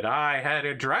say that I had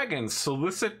a dragon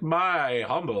solicit my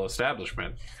humble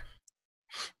establishment.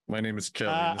 My name is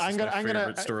Kelly. This is my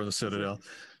favorite store of the Citadel.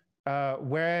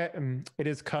 Where it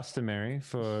is customary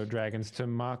for dragons to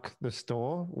mark the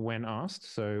store when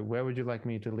asked. So where would you like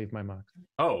me to leave my mark?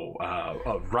 Oh,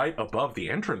 right above the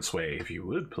entranceway, if you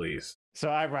would, please. So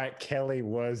I write Kelly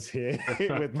was here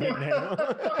with me now.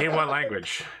 In what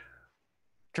language?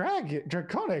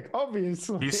 Draconic,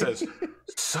 obviously. He says,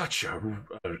 such an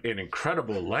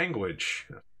incredible language.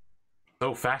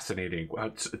 So fascinating.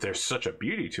 There's such a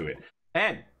beauty to it.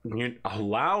 And you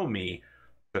allow me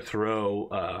to throw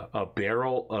a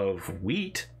barrel of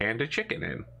wheat and a chicken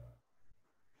in.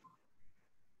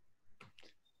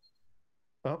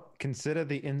 Well, consider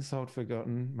the insult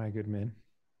forgotten, my good man.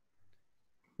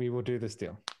 We will do this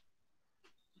deal.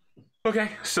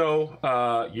 Okay, so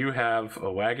you have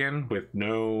a wagon with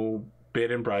no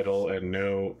bit and bridle and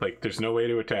there's no way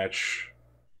to attach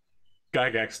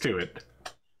Gygax to it.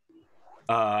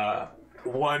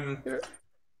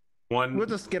 We'll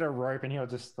just get a rope and he'll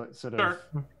just sort of... Sure.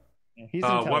 He's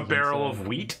 1 barrel of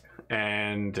wheat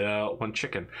and 1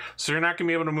 chicken. So you're not going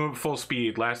to be able to move at full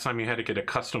speed. Last time you had to get a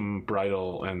custom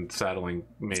bridle and saddling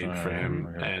made for him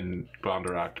and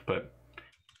Gondorok, but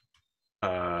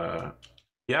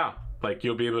yeah,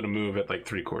 you'll be able to move at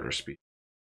 3/4 speed.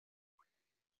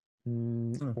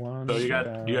 So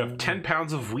you have 10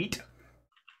 pounds of wheat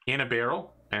in a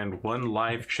barrel and 1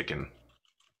 live chicken.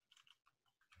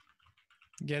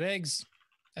 Get eggs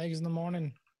in the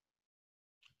morning.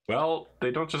 Well,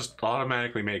 they don't just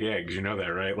automatically make eggs, you know that,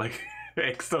 right?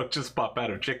 Eggs don't just pop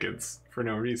out of chickens for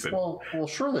no reason. Well,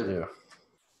 sure they do.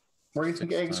 Where do you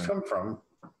think eggs come from?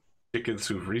 Chickens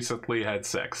who've recently had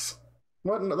sex.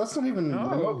 What? No, that's not even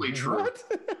remotely true.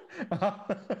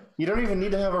 You don't even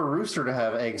need to have a rooster to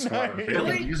have eggs come out.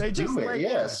 Really? They just do it.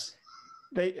 Yes.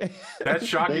 That's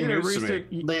shocking news to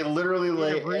me. They literally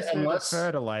lay unless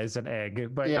fertilize an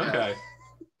egg, but yeah. Okay.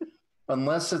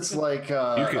 Unless it's you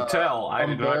can tell I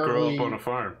did not grow up on a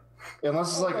farm.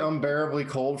 Unless it's unbearably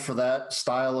cold for that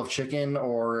style of chicken,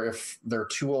 or if they're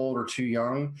too old or too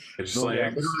young, they'll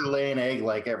literally lay an egg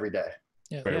every day.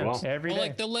 Yeah, very well. Every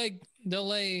day. They'll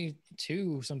lay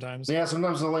 2 sometimes. Yeah,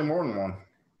 sometimes they'll lay more than 1.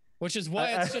 Which is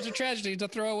why it's such a tragedy to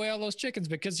throw away all those chickens,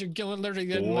 because you're literally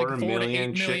getting 4 to 8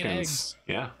 million million eggs.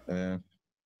 Yeah.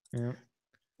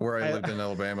 Where I lived in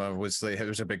Alabama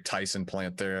there's a big Tyson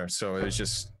plant there, so it was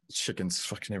just chickens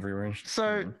fucking everywhere.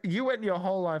 So you went your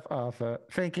whole life, Arthur,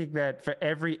 thinking that for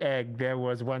every egg there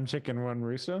was one chicken, one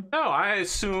rooster? No, I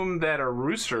assumed that a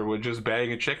rooster would just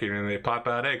bang a chicken and they pop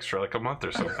out eggs for like a month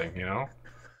or something, you know?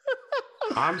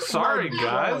 I'm sorry,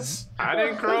 guys. I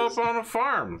didn't grow up on a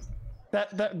farm.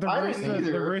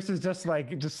 The rooster's just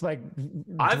like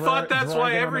I thought that's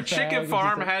why every chicken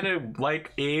farm had a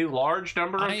large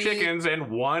number of chickens and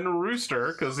one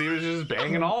rooster, because he was just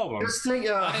banging all of them. Just think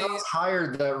how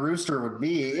tired that rooster would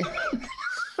be.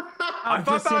 I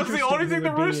thought that was the only thing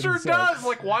the rooster does.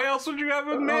 Like, why else would you have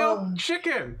a male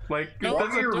chicken? Like, why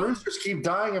do your roosters keep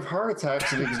dying of heart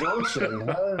attacks and exhaustion?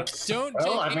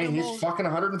 He's fucking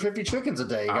 150 chickens a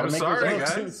day. I'm sorry,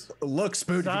 guys. Look,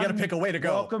 Spoot, you got to pick a way to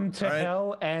go. Welcome to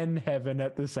hell and heaven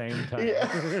at the same time.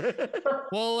 Yeah.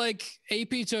 Well, like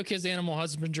AP took his animal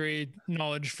husbandry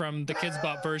knowledge from the Kids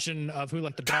Bop version of Who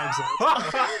Let the Dogs Out.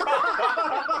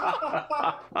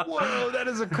 Whoa, that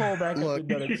is a callback.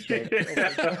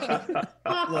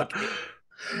 Look,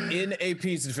 in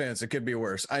AP's defense, it could be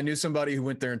worse. I knew somebody who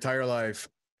went their entire life.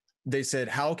 They said,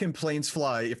 "How can planes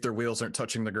fly if their wheels aren't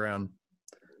touching the ground?"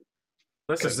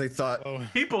 Because they thought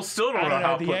people still don't know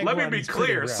how. Let me be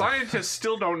clear: scientists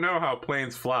still don't know how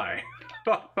planes fly.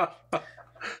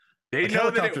 They know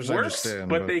that it works,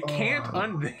 but they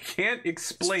can't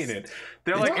explain it.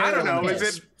 They're like, I don't know.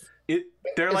 Is it?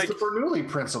 They're like the Bernoulli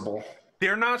principle.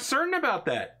 They're not certain about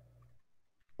that.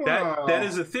 That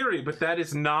is a theory, but that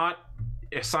is not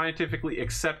scientifically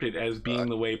accepted as being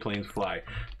the way planes fly.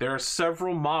 There are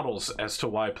several models as to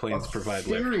why planes provide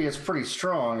lift. Theory is pretty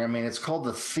strong. I mean, it's called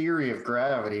the theory of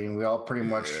gravity, and we all pretty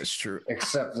much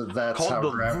accept that that's called how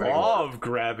the gravity law works. of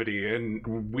gravity,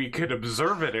 and we could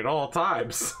observe it at all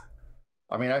times.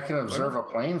 I mean, I can observe a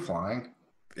plane flying.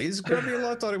 Is gravity a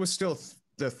law? I thought it was still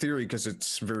the theory because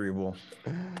it's variable.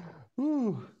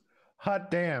 Ooh.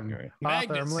 Hot damn.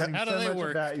 Arthur, I'm learning how do so they much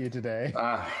work? about you today.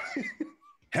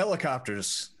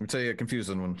 Helicopters. Let me tell you a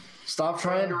confusing one. Stop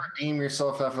trying to redeem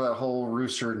yourself after that whole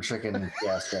rooster and chicken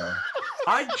fiasco.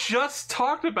 I just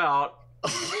talked about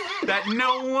that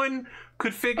no one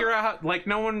could figure out, like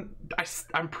no one,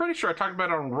 I'm pretty sure I talked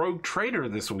about it on Rogue Trader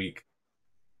this week.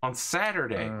 On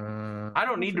Saturday. I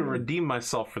don't need to redeem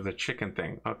myself for the chicken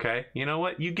thing, okay? You know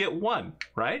what? You get one,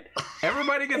 right?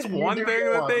 Everybody gets one thing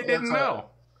that they didn't know.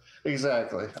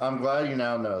 Exactly. I'm glad you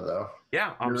now know, though.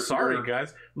 Yeah, I'm sorry,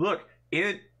 guys. Look,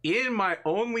 in my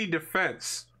only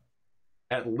defense,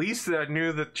 at least I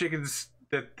knew that chickens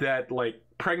that like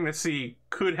pregnancy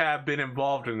could have been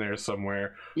involved in there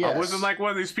somewhere. Yes. I wasn't like one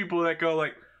of these people that go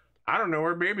like, I don't know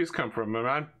where babies come from.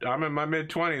 I'm in my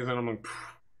mid-20s and I'm like,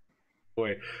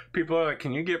 boy, people are like,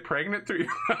 can you get pregnant through your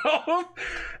mouth?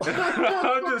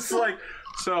 I'm just like,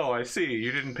 so I see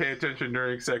you didn't pay attention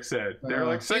during sex ed. They're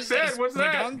like, sex ed, what's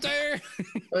that?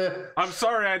 I'm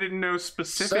sorry, I didn't know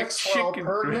specific sex chicken.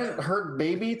 Pregnant, hurt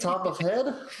baby, top of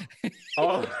head.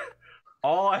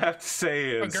 All I have to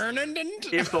say is,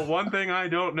 if the one thing I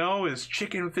don't know is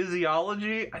chicken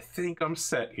physiology, I think I'm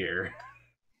set here.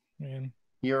 Man.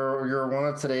 You're one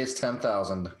of today's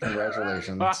 10,000.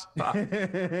 Congratulations.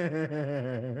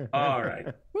 All right.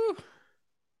 Woo.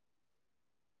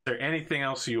 Is there anything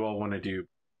else you all want to do?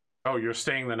 Oh, you're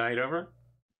staying the night over?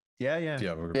 Yeah.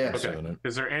 Okay.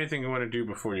 Is there anything you want to do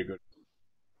before you go?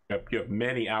 You have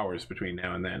many hours between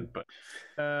now and then, but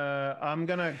I'm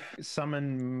gonna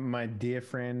summon my dear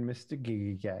friend Mr.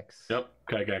 Gigax. Yep,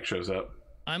 Gygax shows up.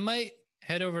 I might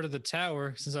head over to the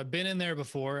tower since I've been in there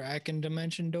before. I can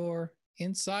dimension door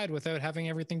inside without having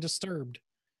everything disturbed.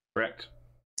 Correct.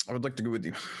 I would like to go with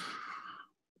you.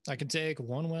 I can take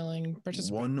one willing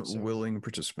participant. Willing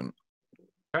participant.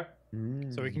 Okay.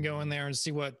 So we can go in there and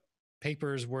see what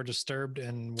papers were disturbed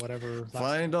and whatever.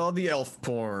 Find all the elf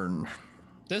porn.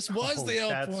 This was the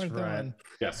elf porn thing.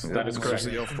 Yes, that is correct.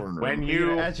 The elf porn when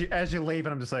you as you leave,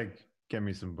 and I'm just like, get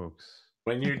me some books.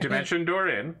 When you dimension door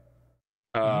in,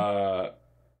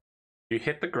 you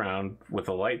hit the ground with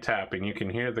a light tap, and you can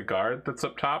hear the guard that's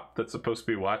up top that's supposed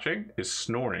to be watching is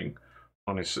snoring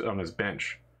on his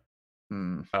bench.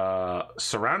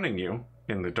 Surrounding you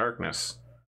in the darkness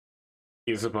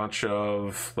is a bunch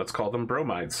of, let's call them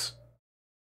bromides.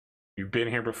 You've been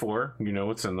here before, you know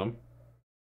what's in them.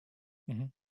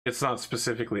 It's not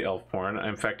specifically elf porn.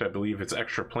 In fact, I believe it's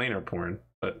extraplanar porn,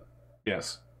 but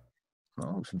yes.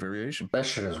 Oh, some variation. That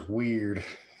shit is weird.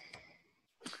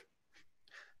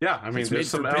 Yeah, I mean, there's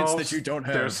some elves that you don't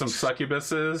have. There's some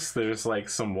succubuses. There's like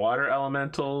some water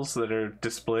elementals that are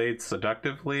displayed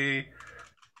seductively.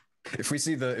 If we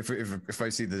see if I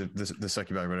see the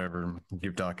succubi, whatever,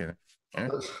 keep talking.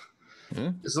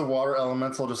 Is the water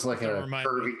elemental just like a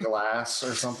curvy glass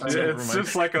or something? Yeah, it's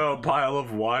just like a pile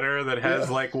of water that has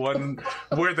like one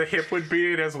where the hip would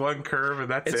be. It has one curve,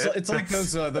 and that's it. It's like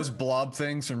those blob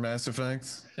things from Mass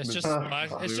Effect. It's just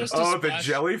the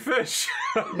jellyfish.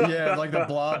 Yeah, like the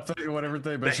blob thing, whatever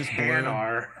thing, but the it's just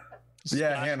Hanar.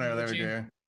 Yeah, Hanar. There we go.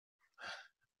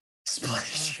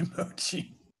 Splash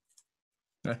emoji.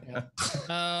 Yeah.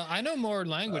 I know more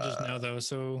languages now though,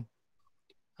 so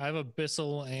I have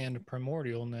Abyssal and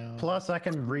Primordial now. Plus, I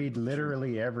can read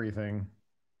literally everything.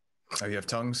 Oh, you have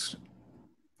tongues?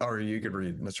 Or you could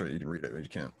read. That's right, you can read it, but you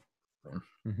can't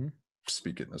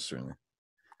speak it necessarily.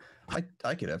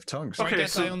 I could have tongues. Okay, I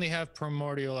guess I only have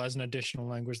Primordial as an additional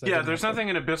language. Yeah, there's nothing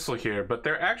in Abyssal here, but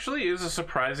there actually is a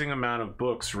surprising amount of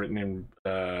books written in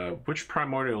which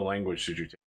Primordial language did you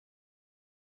take?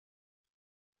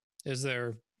 Is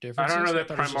there differences? I don't know that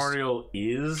Primordial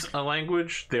is a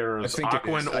language. There's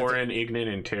Aquan, Orin, Ignan,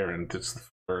 and Terran.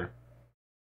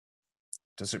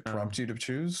 Does it prompt you to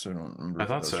choose? I don't remember. I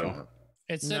thought so.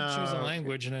 It said choose a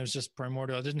language, and it was just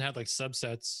Primordial. It didn't have like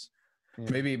subsets.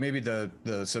 Yeah. Maybe the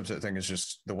subset thing is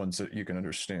just the ones that you can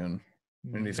understand.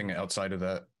 Anything outside of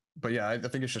that. But yeah, I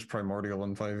think it's just Primordial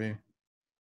in 5e.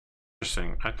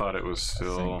 Interesting. I thought it was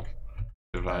still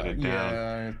divided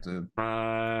down. Yeah,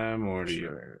 Primordial.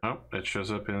 Sure. Oh, it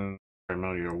shows up in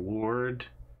Primordial Ward.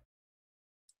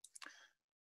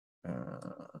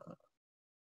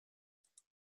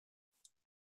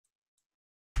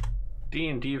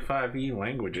 D&D 5e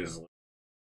languages.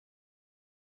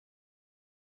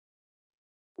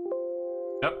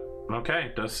 Yep. Okay.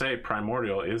 It does say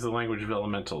Primordial is the language of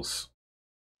elementals.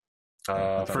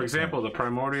 For example, the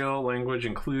Primordial language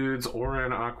includes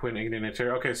Orin, Aquan, Ignan, and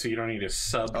Terra. Okay, so you don't need to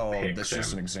sub. Oh, that's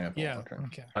just an example. Yeah.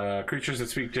 Okay. Creatures that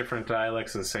speak different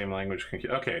dialects of the same language.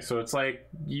 Okay, so it's like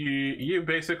you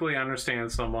basically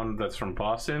understand someone that's from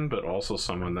Boston, but also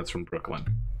someone that's from Brooklyn.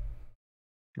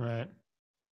 Right.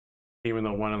 Even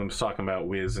though one of them's talking about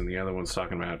whiz and the other one's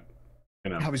talking about,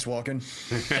 how he's walking.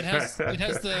 It has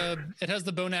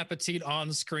the Bon Appetit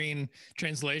on screen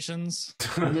translations.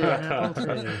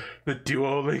 The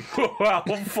Duolingo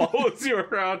album follows you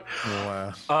around.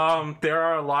 Wow. There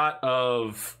are a lot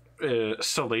of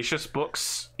salacious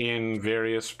books in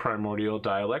various primordial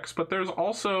dialects, but there's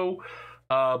also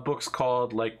books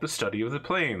called like The Study of the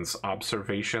Plains,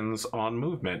 Observations on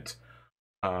Movement.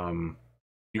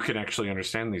 You can actually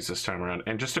understand these this time around,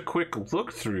 and just a quick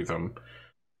look through them.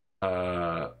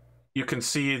 You can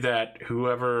see that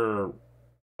whoever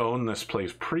owned this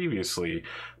place previously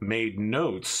made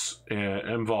notes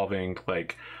involving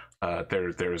like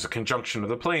there's a conjunction of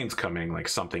the planes coming, like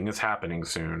something is happening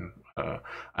soon.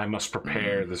 I must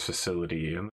prepare this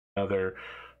facility, and other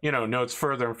notes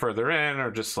further and further in are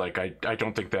just like I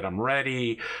don't think that I'm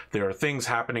ready. There are things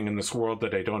happening in this world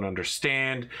that I don't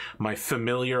understand. My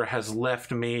familiar has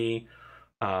left me.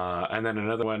 And then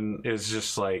another one is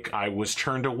just like, I was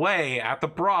turned away at the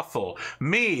brothel.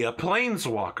 Me, a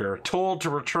planeswalker, told to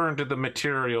return to the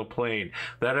material plane,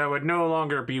 that I would no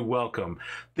longer be welcome.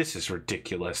 This is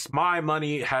ridiculous. My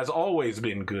money has always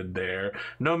been good there,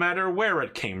 no matter where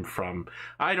it came from.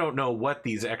 I don't know what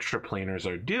these extraplaners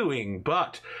are doing,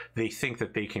 but they think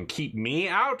that they can keep me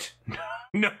out?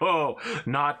 No,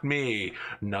 not me.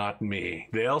 Not me.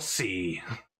 They'll see.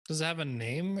 Does it have a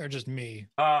name or just me?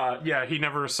 Yeah, he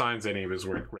never assigns any of his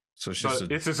work. So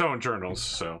it's his own journals,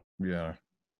 so. Yeah.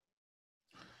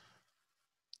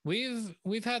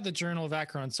 We've had the Journal of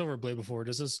Acheron Silverblade before.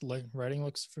 Does this writing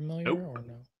looks familiar or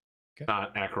no? Okay.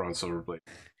 Not Acheron Silverblade.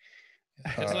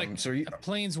 It's like a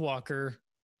planeswalker.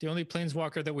 The only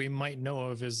planeswalker that we might know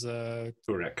of is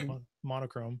Urek.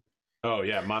 Monochrome. Oh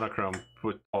yeah, Monochrome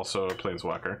with also a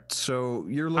planeswalker. So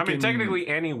you're looking. I mean, technically,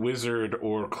 any wizard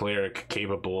or cleric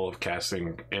capable of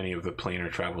casting any of the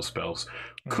planar travel spells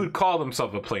could call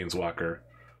themselves a planeswalker.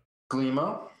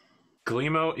 Gleemo?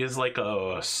 Gleemo is like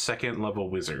a second level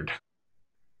wizard.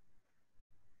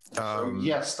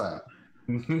 Yes,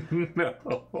 then. No.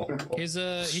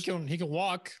 He can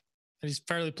walk. And he's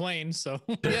fairly plain, so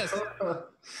yes.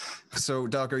 So,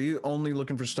 Doc, are you only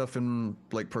looking for stuff in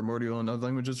like primordial and other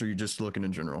languages, or are you just looking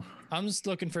in general? I'm just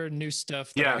looking for new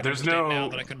stuff. Yeah, there's no now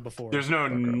that I couldn't before. There's no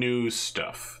new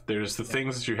stuff. There's the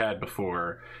things that you had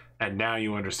before, and now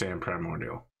you understand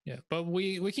primordial. Yeah, but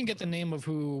we can get the name of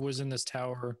who was in this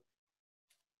tower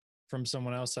from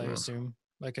someone else, I assume.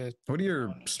 What are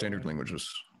your standard languages?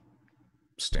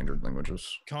 Standard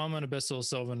languages. Common, Abyssal,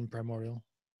 Sylvan, Primordial.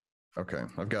 Okay,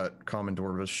 I've got Common,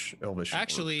 Dwarvish, Elvish.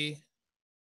 Actually,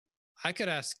 I could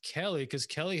ask Kelly because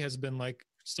Kelly has been like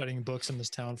studying books in this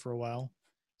town for a while,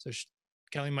 so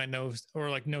Kelly might know or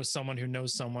like know someone who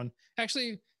knows someone.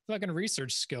 Actually, like a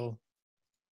research skill,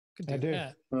 Could do I do.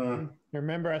 that.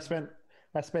 Remember, I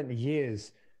spent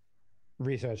years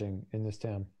researching in this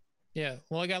town. Yeah.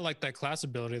 Well, I got like that class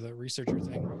ability, the researcher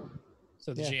thing.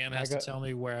 So the GM has to tell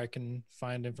me where I can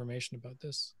find information about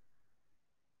this.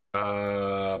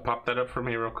 Pop that up for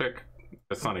me real quick.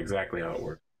 That's not exactly how it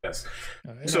works. Yes.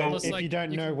 So if you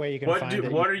don't know where you can find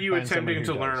it, what are you attempting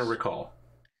to learn or recall?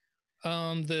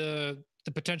 The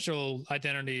potential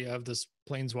identity of this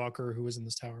planeswalker who was in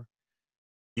this tower.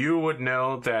 You would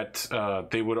know that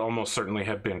they would almost certainly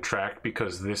have been tracked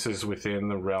because this is within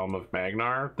the realm of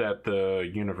Magnar, that the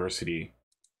university,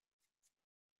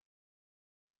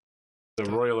 the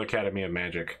Royal Academy of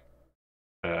Magic,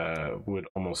 would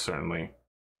almost certainly.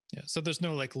 Yeah, so there's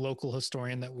no like local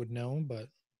historian that would know, but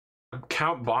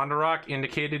Count Bondarok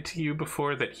indicated to you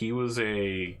before that he was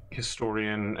a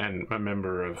historian and a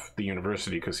member of the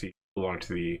university because he belonged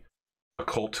to the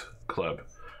occult club.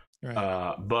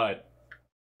 Right. But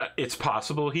it's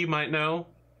possible he might know.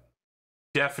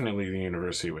 Definitely the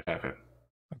university would have him.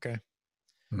 Okay.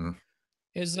 Hmm.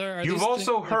 You've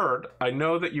also heard, I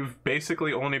know that you've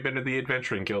basically only been to the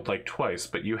Adventuring Guild like twice,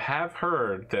 but you have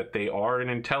heard that they are an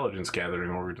intelligence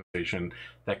gathering organization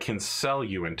that can sell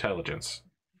you intelligence.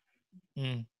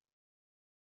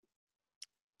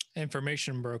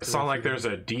 Information broker. It's not like there's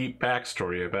a deep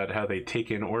backstory about how they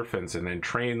take in orphans and then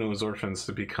train those orphans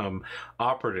to become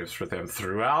operatives for them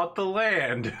throughout the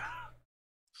land.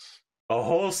 A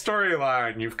whole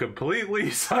storyline you've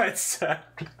completely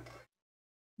sidestepped.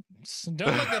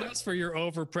 Don't look at us for your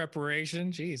over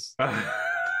preparation. Jeez.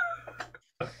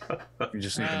 You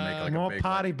just need to make like more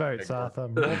party boats, Arthur.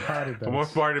 More party boats. More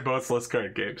party boats, less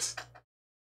card games.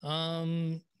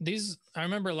 These, I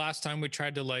remember last time we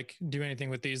tried to like do anything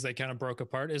with these, they kind of broke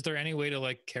apart. Is there any way to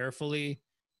like carefully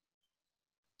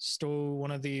stow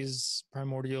one of these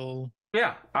primordial?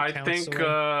 Yeah, I think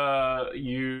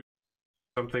you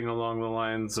something along the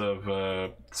lines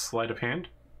of sleight of hand.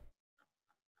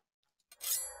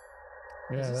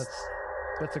 Yeah,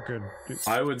 that's a good.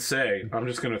 I would say, I'm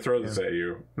just going to throw this at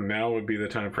you. Now would be the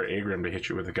time for Agrim to hit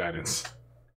you with the guidance.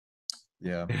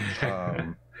 Yeah.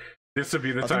 This would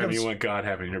be the time you want God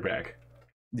having your back.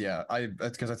 Yeah,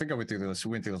 because I think I went through this.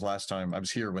 We went through this last time. I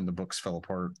was here when the books fell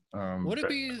apart. Would it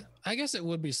be? I guess it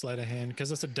would be sleight of hand because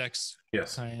that's a dex.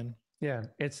 Yes. Tie-in. Yeah,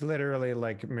 it's literally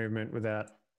like movement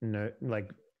without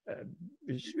like.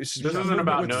 This isn't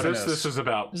about notice. Finesse. This is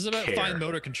about care. Fine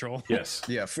motor control. Yes.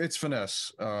 Yeah, it's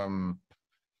finesse. Okay.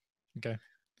 I'm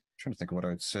trying to think of what I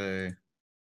would say.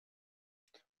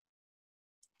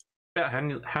 Yeah,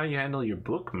 how you handle your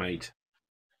book, mate.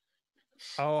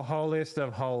 Oh, holiest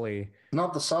of holy.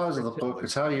 Not the size of the book,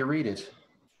 it's how you read it.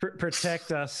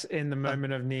 Protect us in the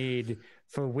moment of need,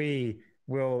 for we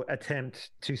will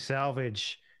attempt to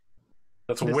salvage.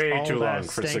 That's way too long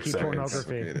for 6 seconds.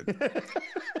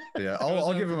 Yeah,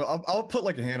 I'll give him. I'll put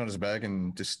like a hand on his back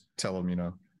and just tell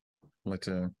him,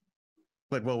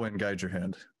 let Whirlwind guide your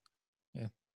hand. Yeah.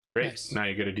 Great. Nice. Now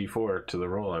you get a D4 to the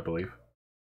roll, I believe.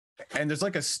 And there's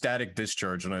like a static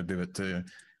discharge when I do it too.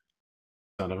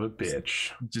 Son of a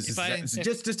bitch. Just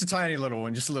a tiny little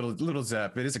one, just a little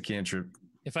zap. It is a cantrip.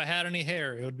 If I had any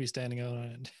hair, it would be standing out on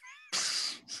it.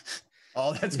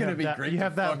 Oh, that's gonna be great. You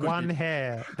have that one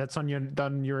hair that's on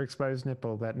your exposed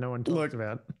nipple that no one talks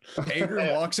about.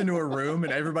 Adrian walks into a room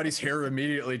and everybody's hair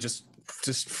immediately just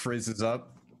frizzes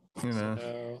up.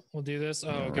 So, we'll do this.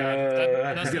 Oh god,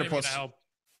 that's gonna help.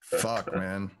 Fuck,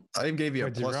 man! I even gave you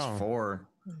a +4.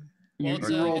 You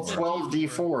rolled 12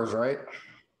 D4s, right?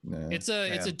 No, it's a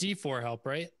D4 help,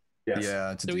 right? Yes.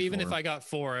 Yeah. It's a so D4. Even if I got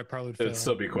 4, I probably would fail. It'd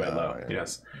still be quite low. Yeah.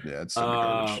 Yes. Yeah. It's still be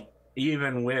garbage.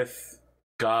 Even with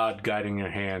God guiding your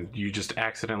hand, you just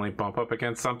accidentally bump up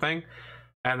against something,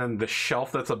 and then the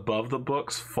shelf that's above the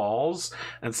books falls,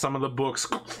 and some of the books,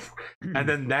 and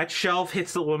then that shelf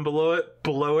hits the one below it.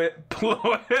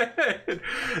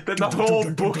 Then the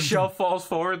whole bookshelf falls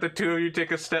forward. The two of you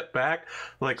take a step back,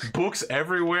 like books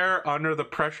everywhere under the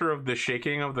pressure of the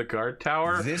shaking of the guard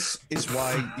tower. This is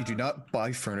why you do not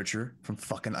buy furniture from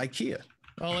fucking IKEA.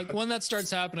 Well, like when that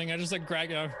starts happening, I just like grab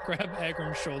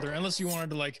Agrim's shoulder, unless you wanted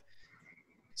to like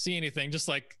see anything, just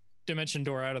like dimension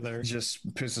door out of there.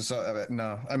 Just piss us off.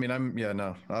 No, I mean,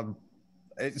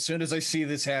 as soon as I see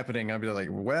this happening, I'll be like,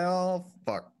 well,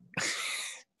 fuck.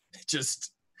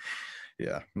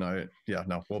 No,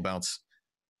 we'll bounce.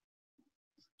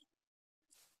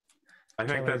 I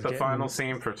think that the final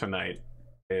scene for tonight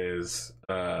is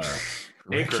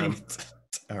Akram.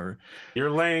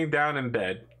 You're laying down in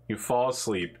bed, you fall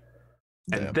asleep,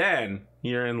 and then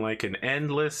you're in like an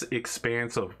endless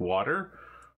expanse of water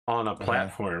on a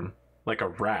platform, like a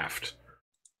raft,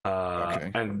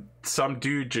 And some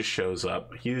dude just shows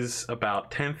up. He's about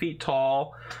 10 feet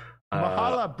tall.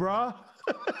 Mahala, bro.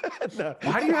 No.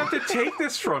 Why do you have to take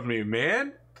this from me,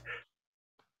 man?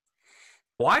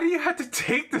 Why do you have to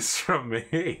take this from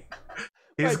me?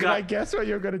 I guess what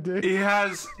you're gonna do. He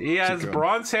has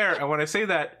bronze hair, and when I say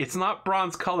that, it's not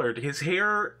bronze colored. His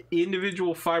hair,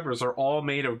 individual fibers are all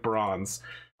made of bronze.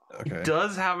 Okay. He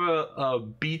does have a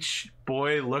beach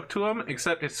boy look to him,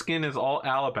 except his skin is all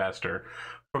alabaster.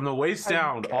 From the waist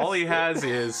down, all he has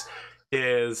is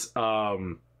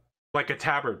like a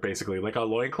tabard, basically, like a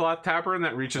loincloth tabard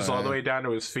that reaches all the way down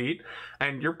to his feet,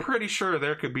 and you're pretty sure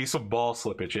there could be some ball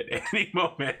slippage at any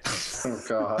moment. Oh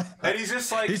god! And he's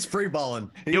just like, he's free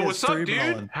balling. Yo, what's up,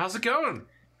 dude? How's it going?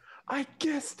 I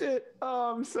guessed it.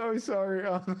 Oh, I'm so sorry.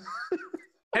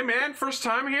 Hey, man, first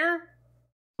time here.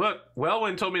 Look,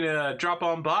 Wellwyn told me to drop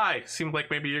on by. Seemed like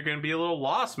maybe you're gonna be a little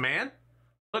lost, man.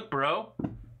 Look, bro,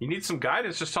 you need some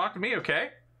guidance? Just talk to me, okay?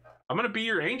 I'm gonna be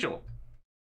your angel.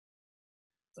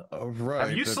 Oh, right.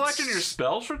 Have you selected your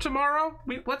spells for tomorrow?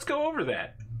 Let's go over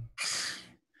that.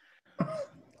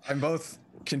 I'm both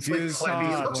confused.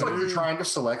 It looks like you're trying to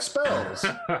select spells.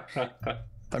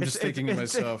 I'm just thinking to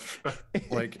myself,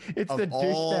 like, it's the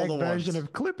douchebag version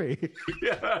of Clippy.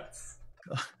 Yes.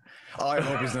 Oh, I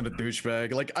hope he's not a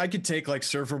douchebag. Like, I could take like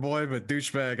Surfer Boy, but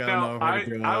douchebag, I don't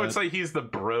know. I would say he's the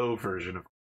bro version of.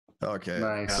 Okay.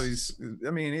 Nice. So he's.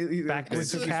 I mean,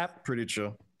 backwards cap, pretty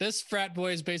chill. This frat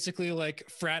boy is basically like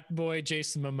frat boy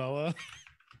Jason Momoa.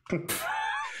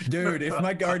 Dude, if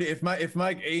my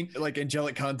ain't like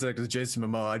angelic contact is Jason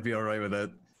Momoa, I'd be all right with it.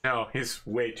 No, he's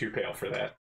way too pale for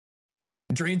that.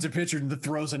 Drains a pitcher and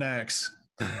throws an axe.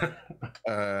 That's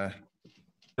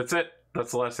it.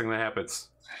 That's the last thing that happens.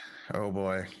 Oh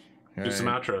boy. Do some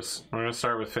outros. We're gonna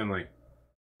start with Finley.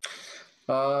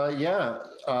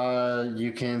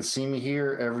 You can see me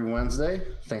here every Wednesday.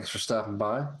 Thanks for stopping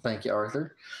by. Thank you,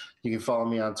 Arthur. You can follow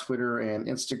me on Twitter and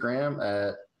Instagram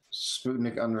at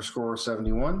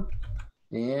Spootnik_71.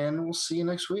 And we'll see you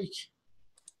next week.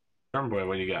 Drumurboy,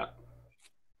 what do you got?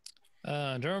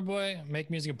 Drumurboy, make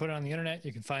music and put it on the internet.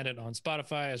 You can find it on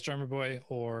Spotify as Drumurboy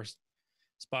or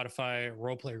Spotify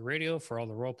Roleplay Radio for all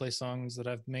the roleplay songs that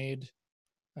I've made.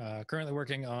 Currently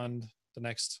working on the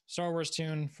next Star Wars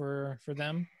tune for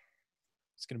them.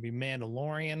 It's going to be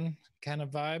Mandalorian kind of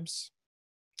vibes.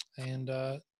 And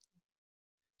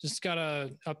just got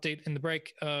an update in the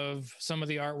break of some of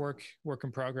the artwork, work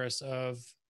in progress of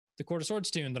the Court of Swords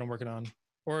tune that I'm working on,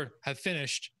 or have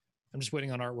finished. I'm just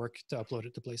waiting on artwork to upload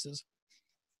it to places.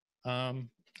 Other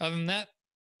than that,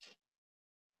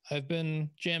 I've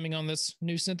been jamming on this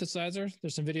new synthesizer.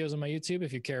 There's some videos on my YouTube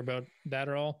if you care about that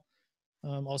at all.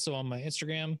 Also on my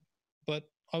Instagram. But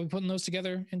I'll be putting those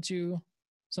together into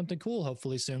something cool,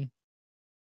 hopefully soon.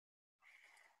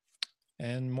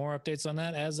 And more updates on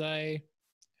that as I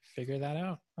figure that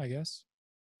out, I guess.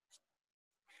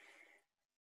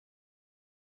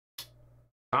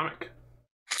 Atomic.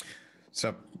 What's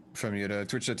up? From you at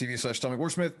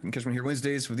twitch.tv/AtomicWarsmith. You can catch me here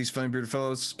Wednesdays with these fine bearded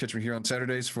fellows. Catch me here on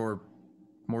Saturdays for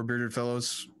more bearded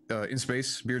fellows in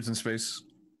space, beards in space,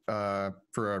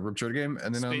 for a Rogue Trader game.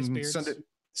 And then Space on beards. Sunday,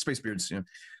 Space Beards, yeah.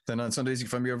 Then on Sundays, you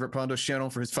can find me over at Pondo's channel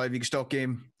for his 5e Gestalt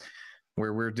game,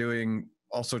 where we're doing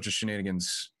all sorts of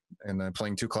shenanigans and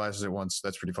playing 2 classes at once.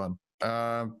 That's pretty fun.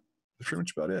 That's pretty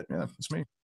much about it. Yeah, that's me.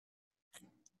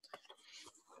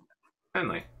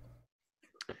 Henley.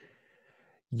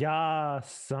 Yeah,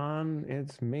 son,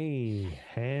 it's me,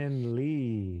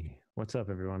 Henley. What's up,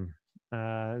 everyone?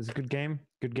 It's a good game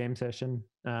session.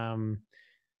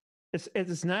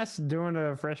 It's nice doing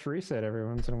a fresh reset every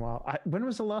once in a while. When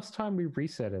was the last time we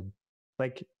resetted?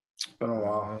 Like, it's been a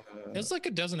while. It was like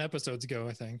a dozen episodes ago,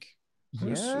 I think.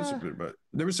 Yeah. But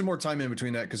there was some more time in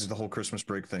between that because of the whole Christmas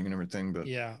break thing and everything. But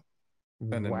yeah.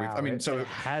 And then wow. It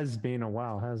has been a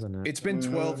while, hasn't it? It's been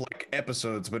 12 like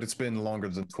episodes, but it's been longer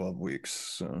than 12 weeks.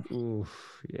 So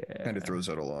oof, yeah. Kind of throws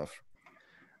that all off.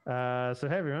 So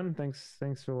hey everyone, thanks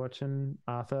for watching.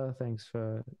 Arthur, thanks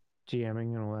for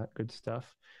GMing and all that good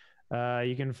stuff.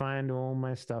 You can find all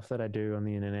my stuff that I do on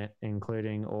the internet,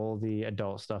 including all the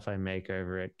adult stuff I make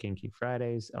over at Kinky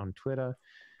Fridays on Twitter.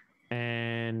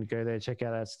 And go there, check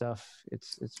out that stuff.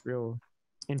 It's real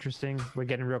interesting. We're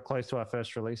getting real close to our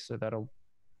first release, so that'll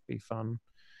be fun.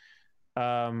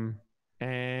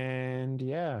 And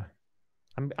yeah,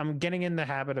 I'm getting in the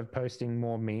habit of posting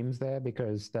more memes there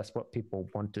because that's what people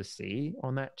want to see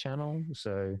on that channel.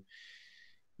 So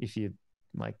if you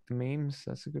like the memes,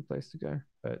 that's a good place to go.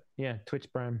 But yeah,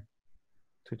 Twitch Prime.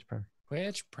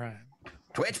 Yeah.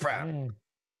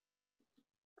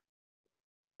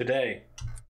 Today,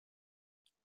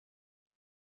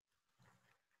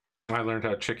 I learned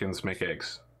how chickens make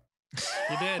eggs.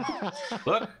 You did.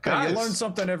 Look, guys, you learn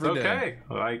something every day.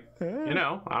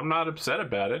 Okay, I'm not upset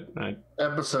about it.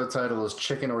 Episode title is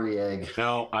Chicken or the Egg.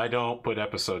 No, I don't put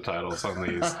episode titles on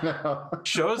these. No.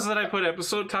 Shows that I put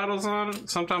episode titles on,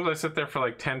 sometimes I sit there for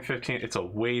like 10, 15. It's a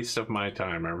waste of my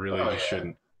time. I really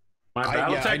shouldn't. My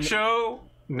Battletech show,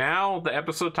 now the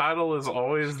episode title is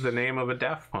always the name of a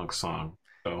Daft Punk song.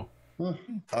 So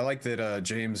I like that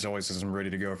James always has him ready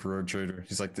to go for Rogue Trader.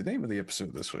 He's like, the name of the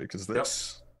episode this week is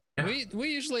this. Yep. We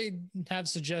usually have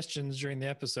suggestions during the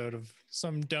episode of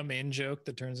some dumb in joke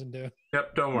that turns into.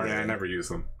 Yep, don't worry, I never use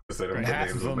them because they don't.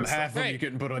 Half of them you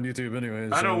couldn't put on YouTube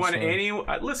anyways. I don't want any.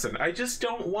 Listen, I just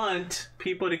don't want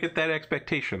people to get that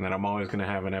expectation that I'm always going to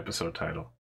have an episode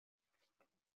title.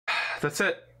 That's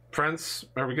it, friends.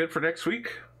 Are we good for next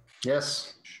week?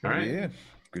 Yes. All right. Yeah.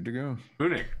 Good to go.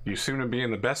 Spootnik, you seem to be in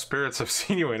the best spirits I've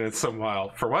seen you in some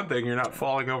while. For one thing, you're not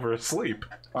falling over asleep.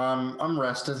 I'm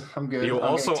rested. I'm good. You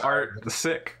I'm also aren't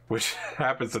sick, which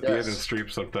happens at the end of the stream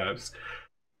sometimes.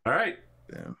 All right.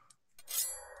 Yeah.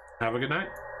 Have a good night.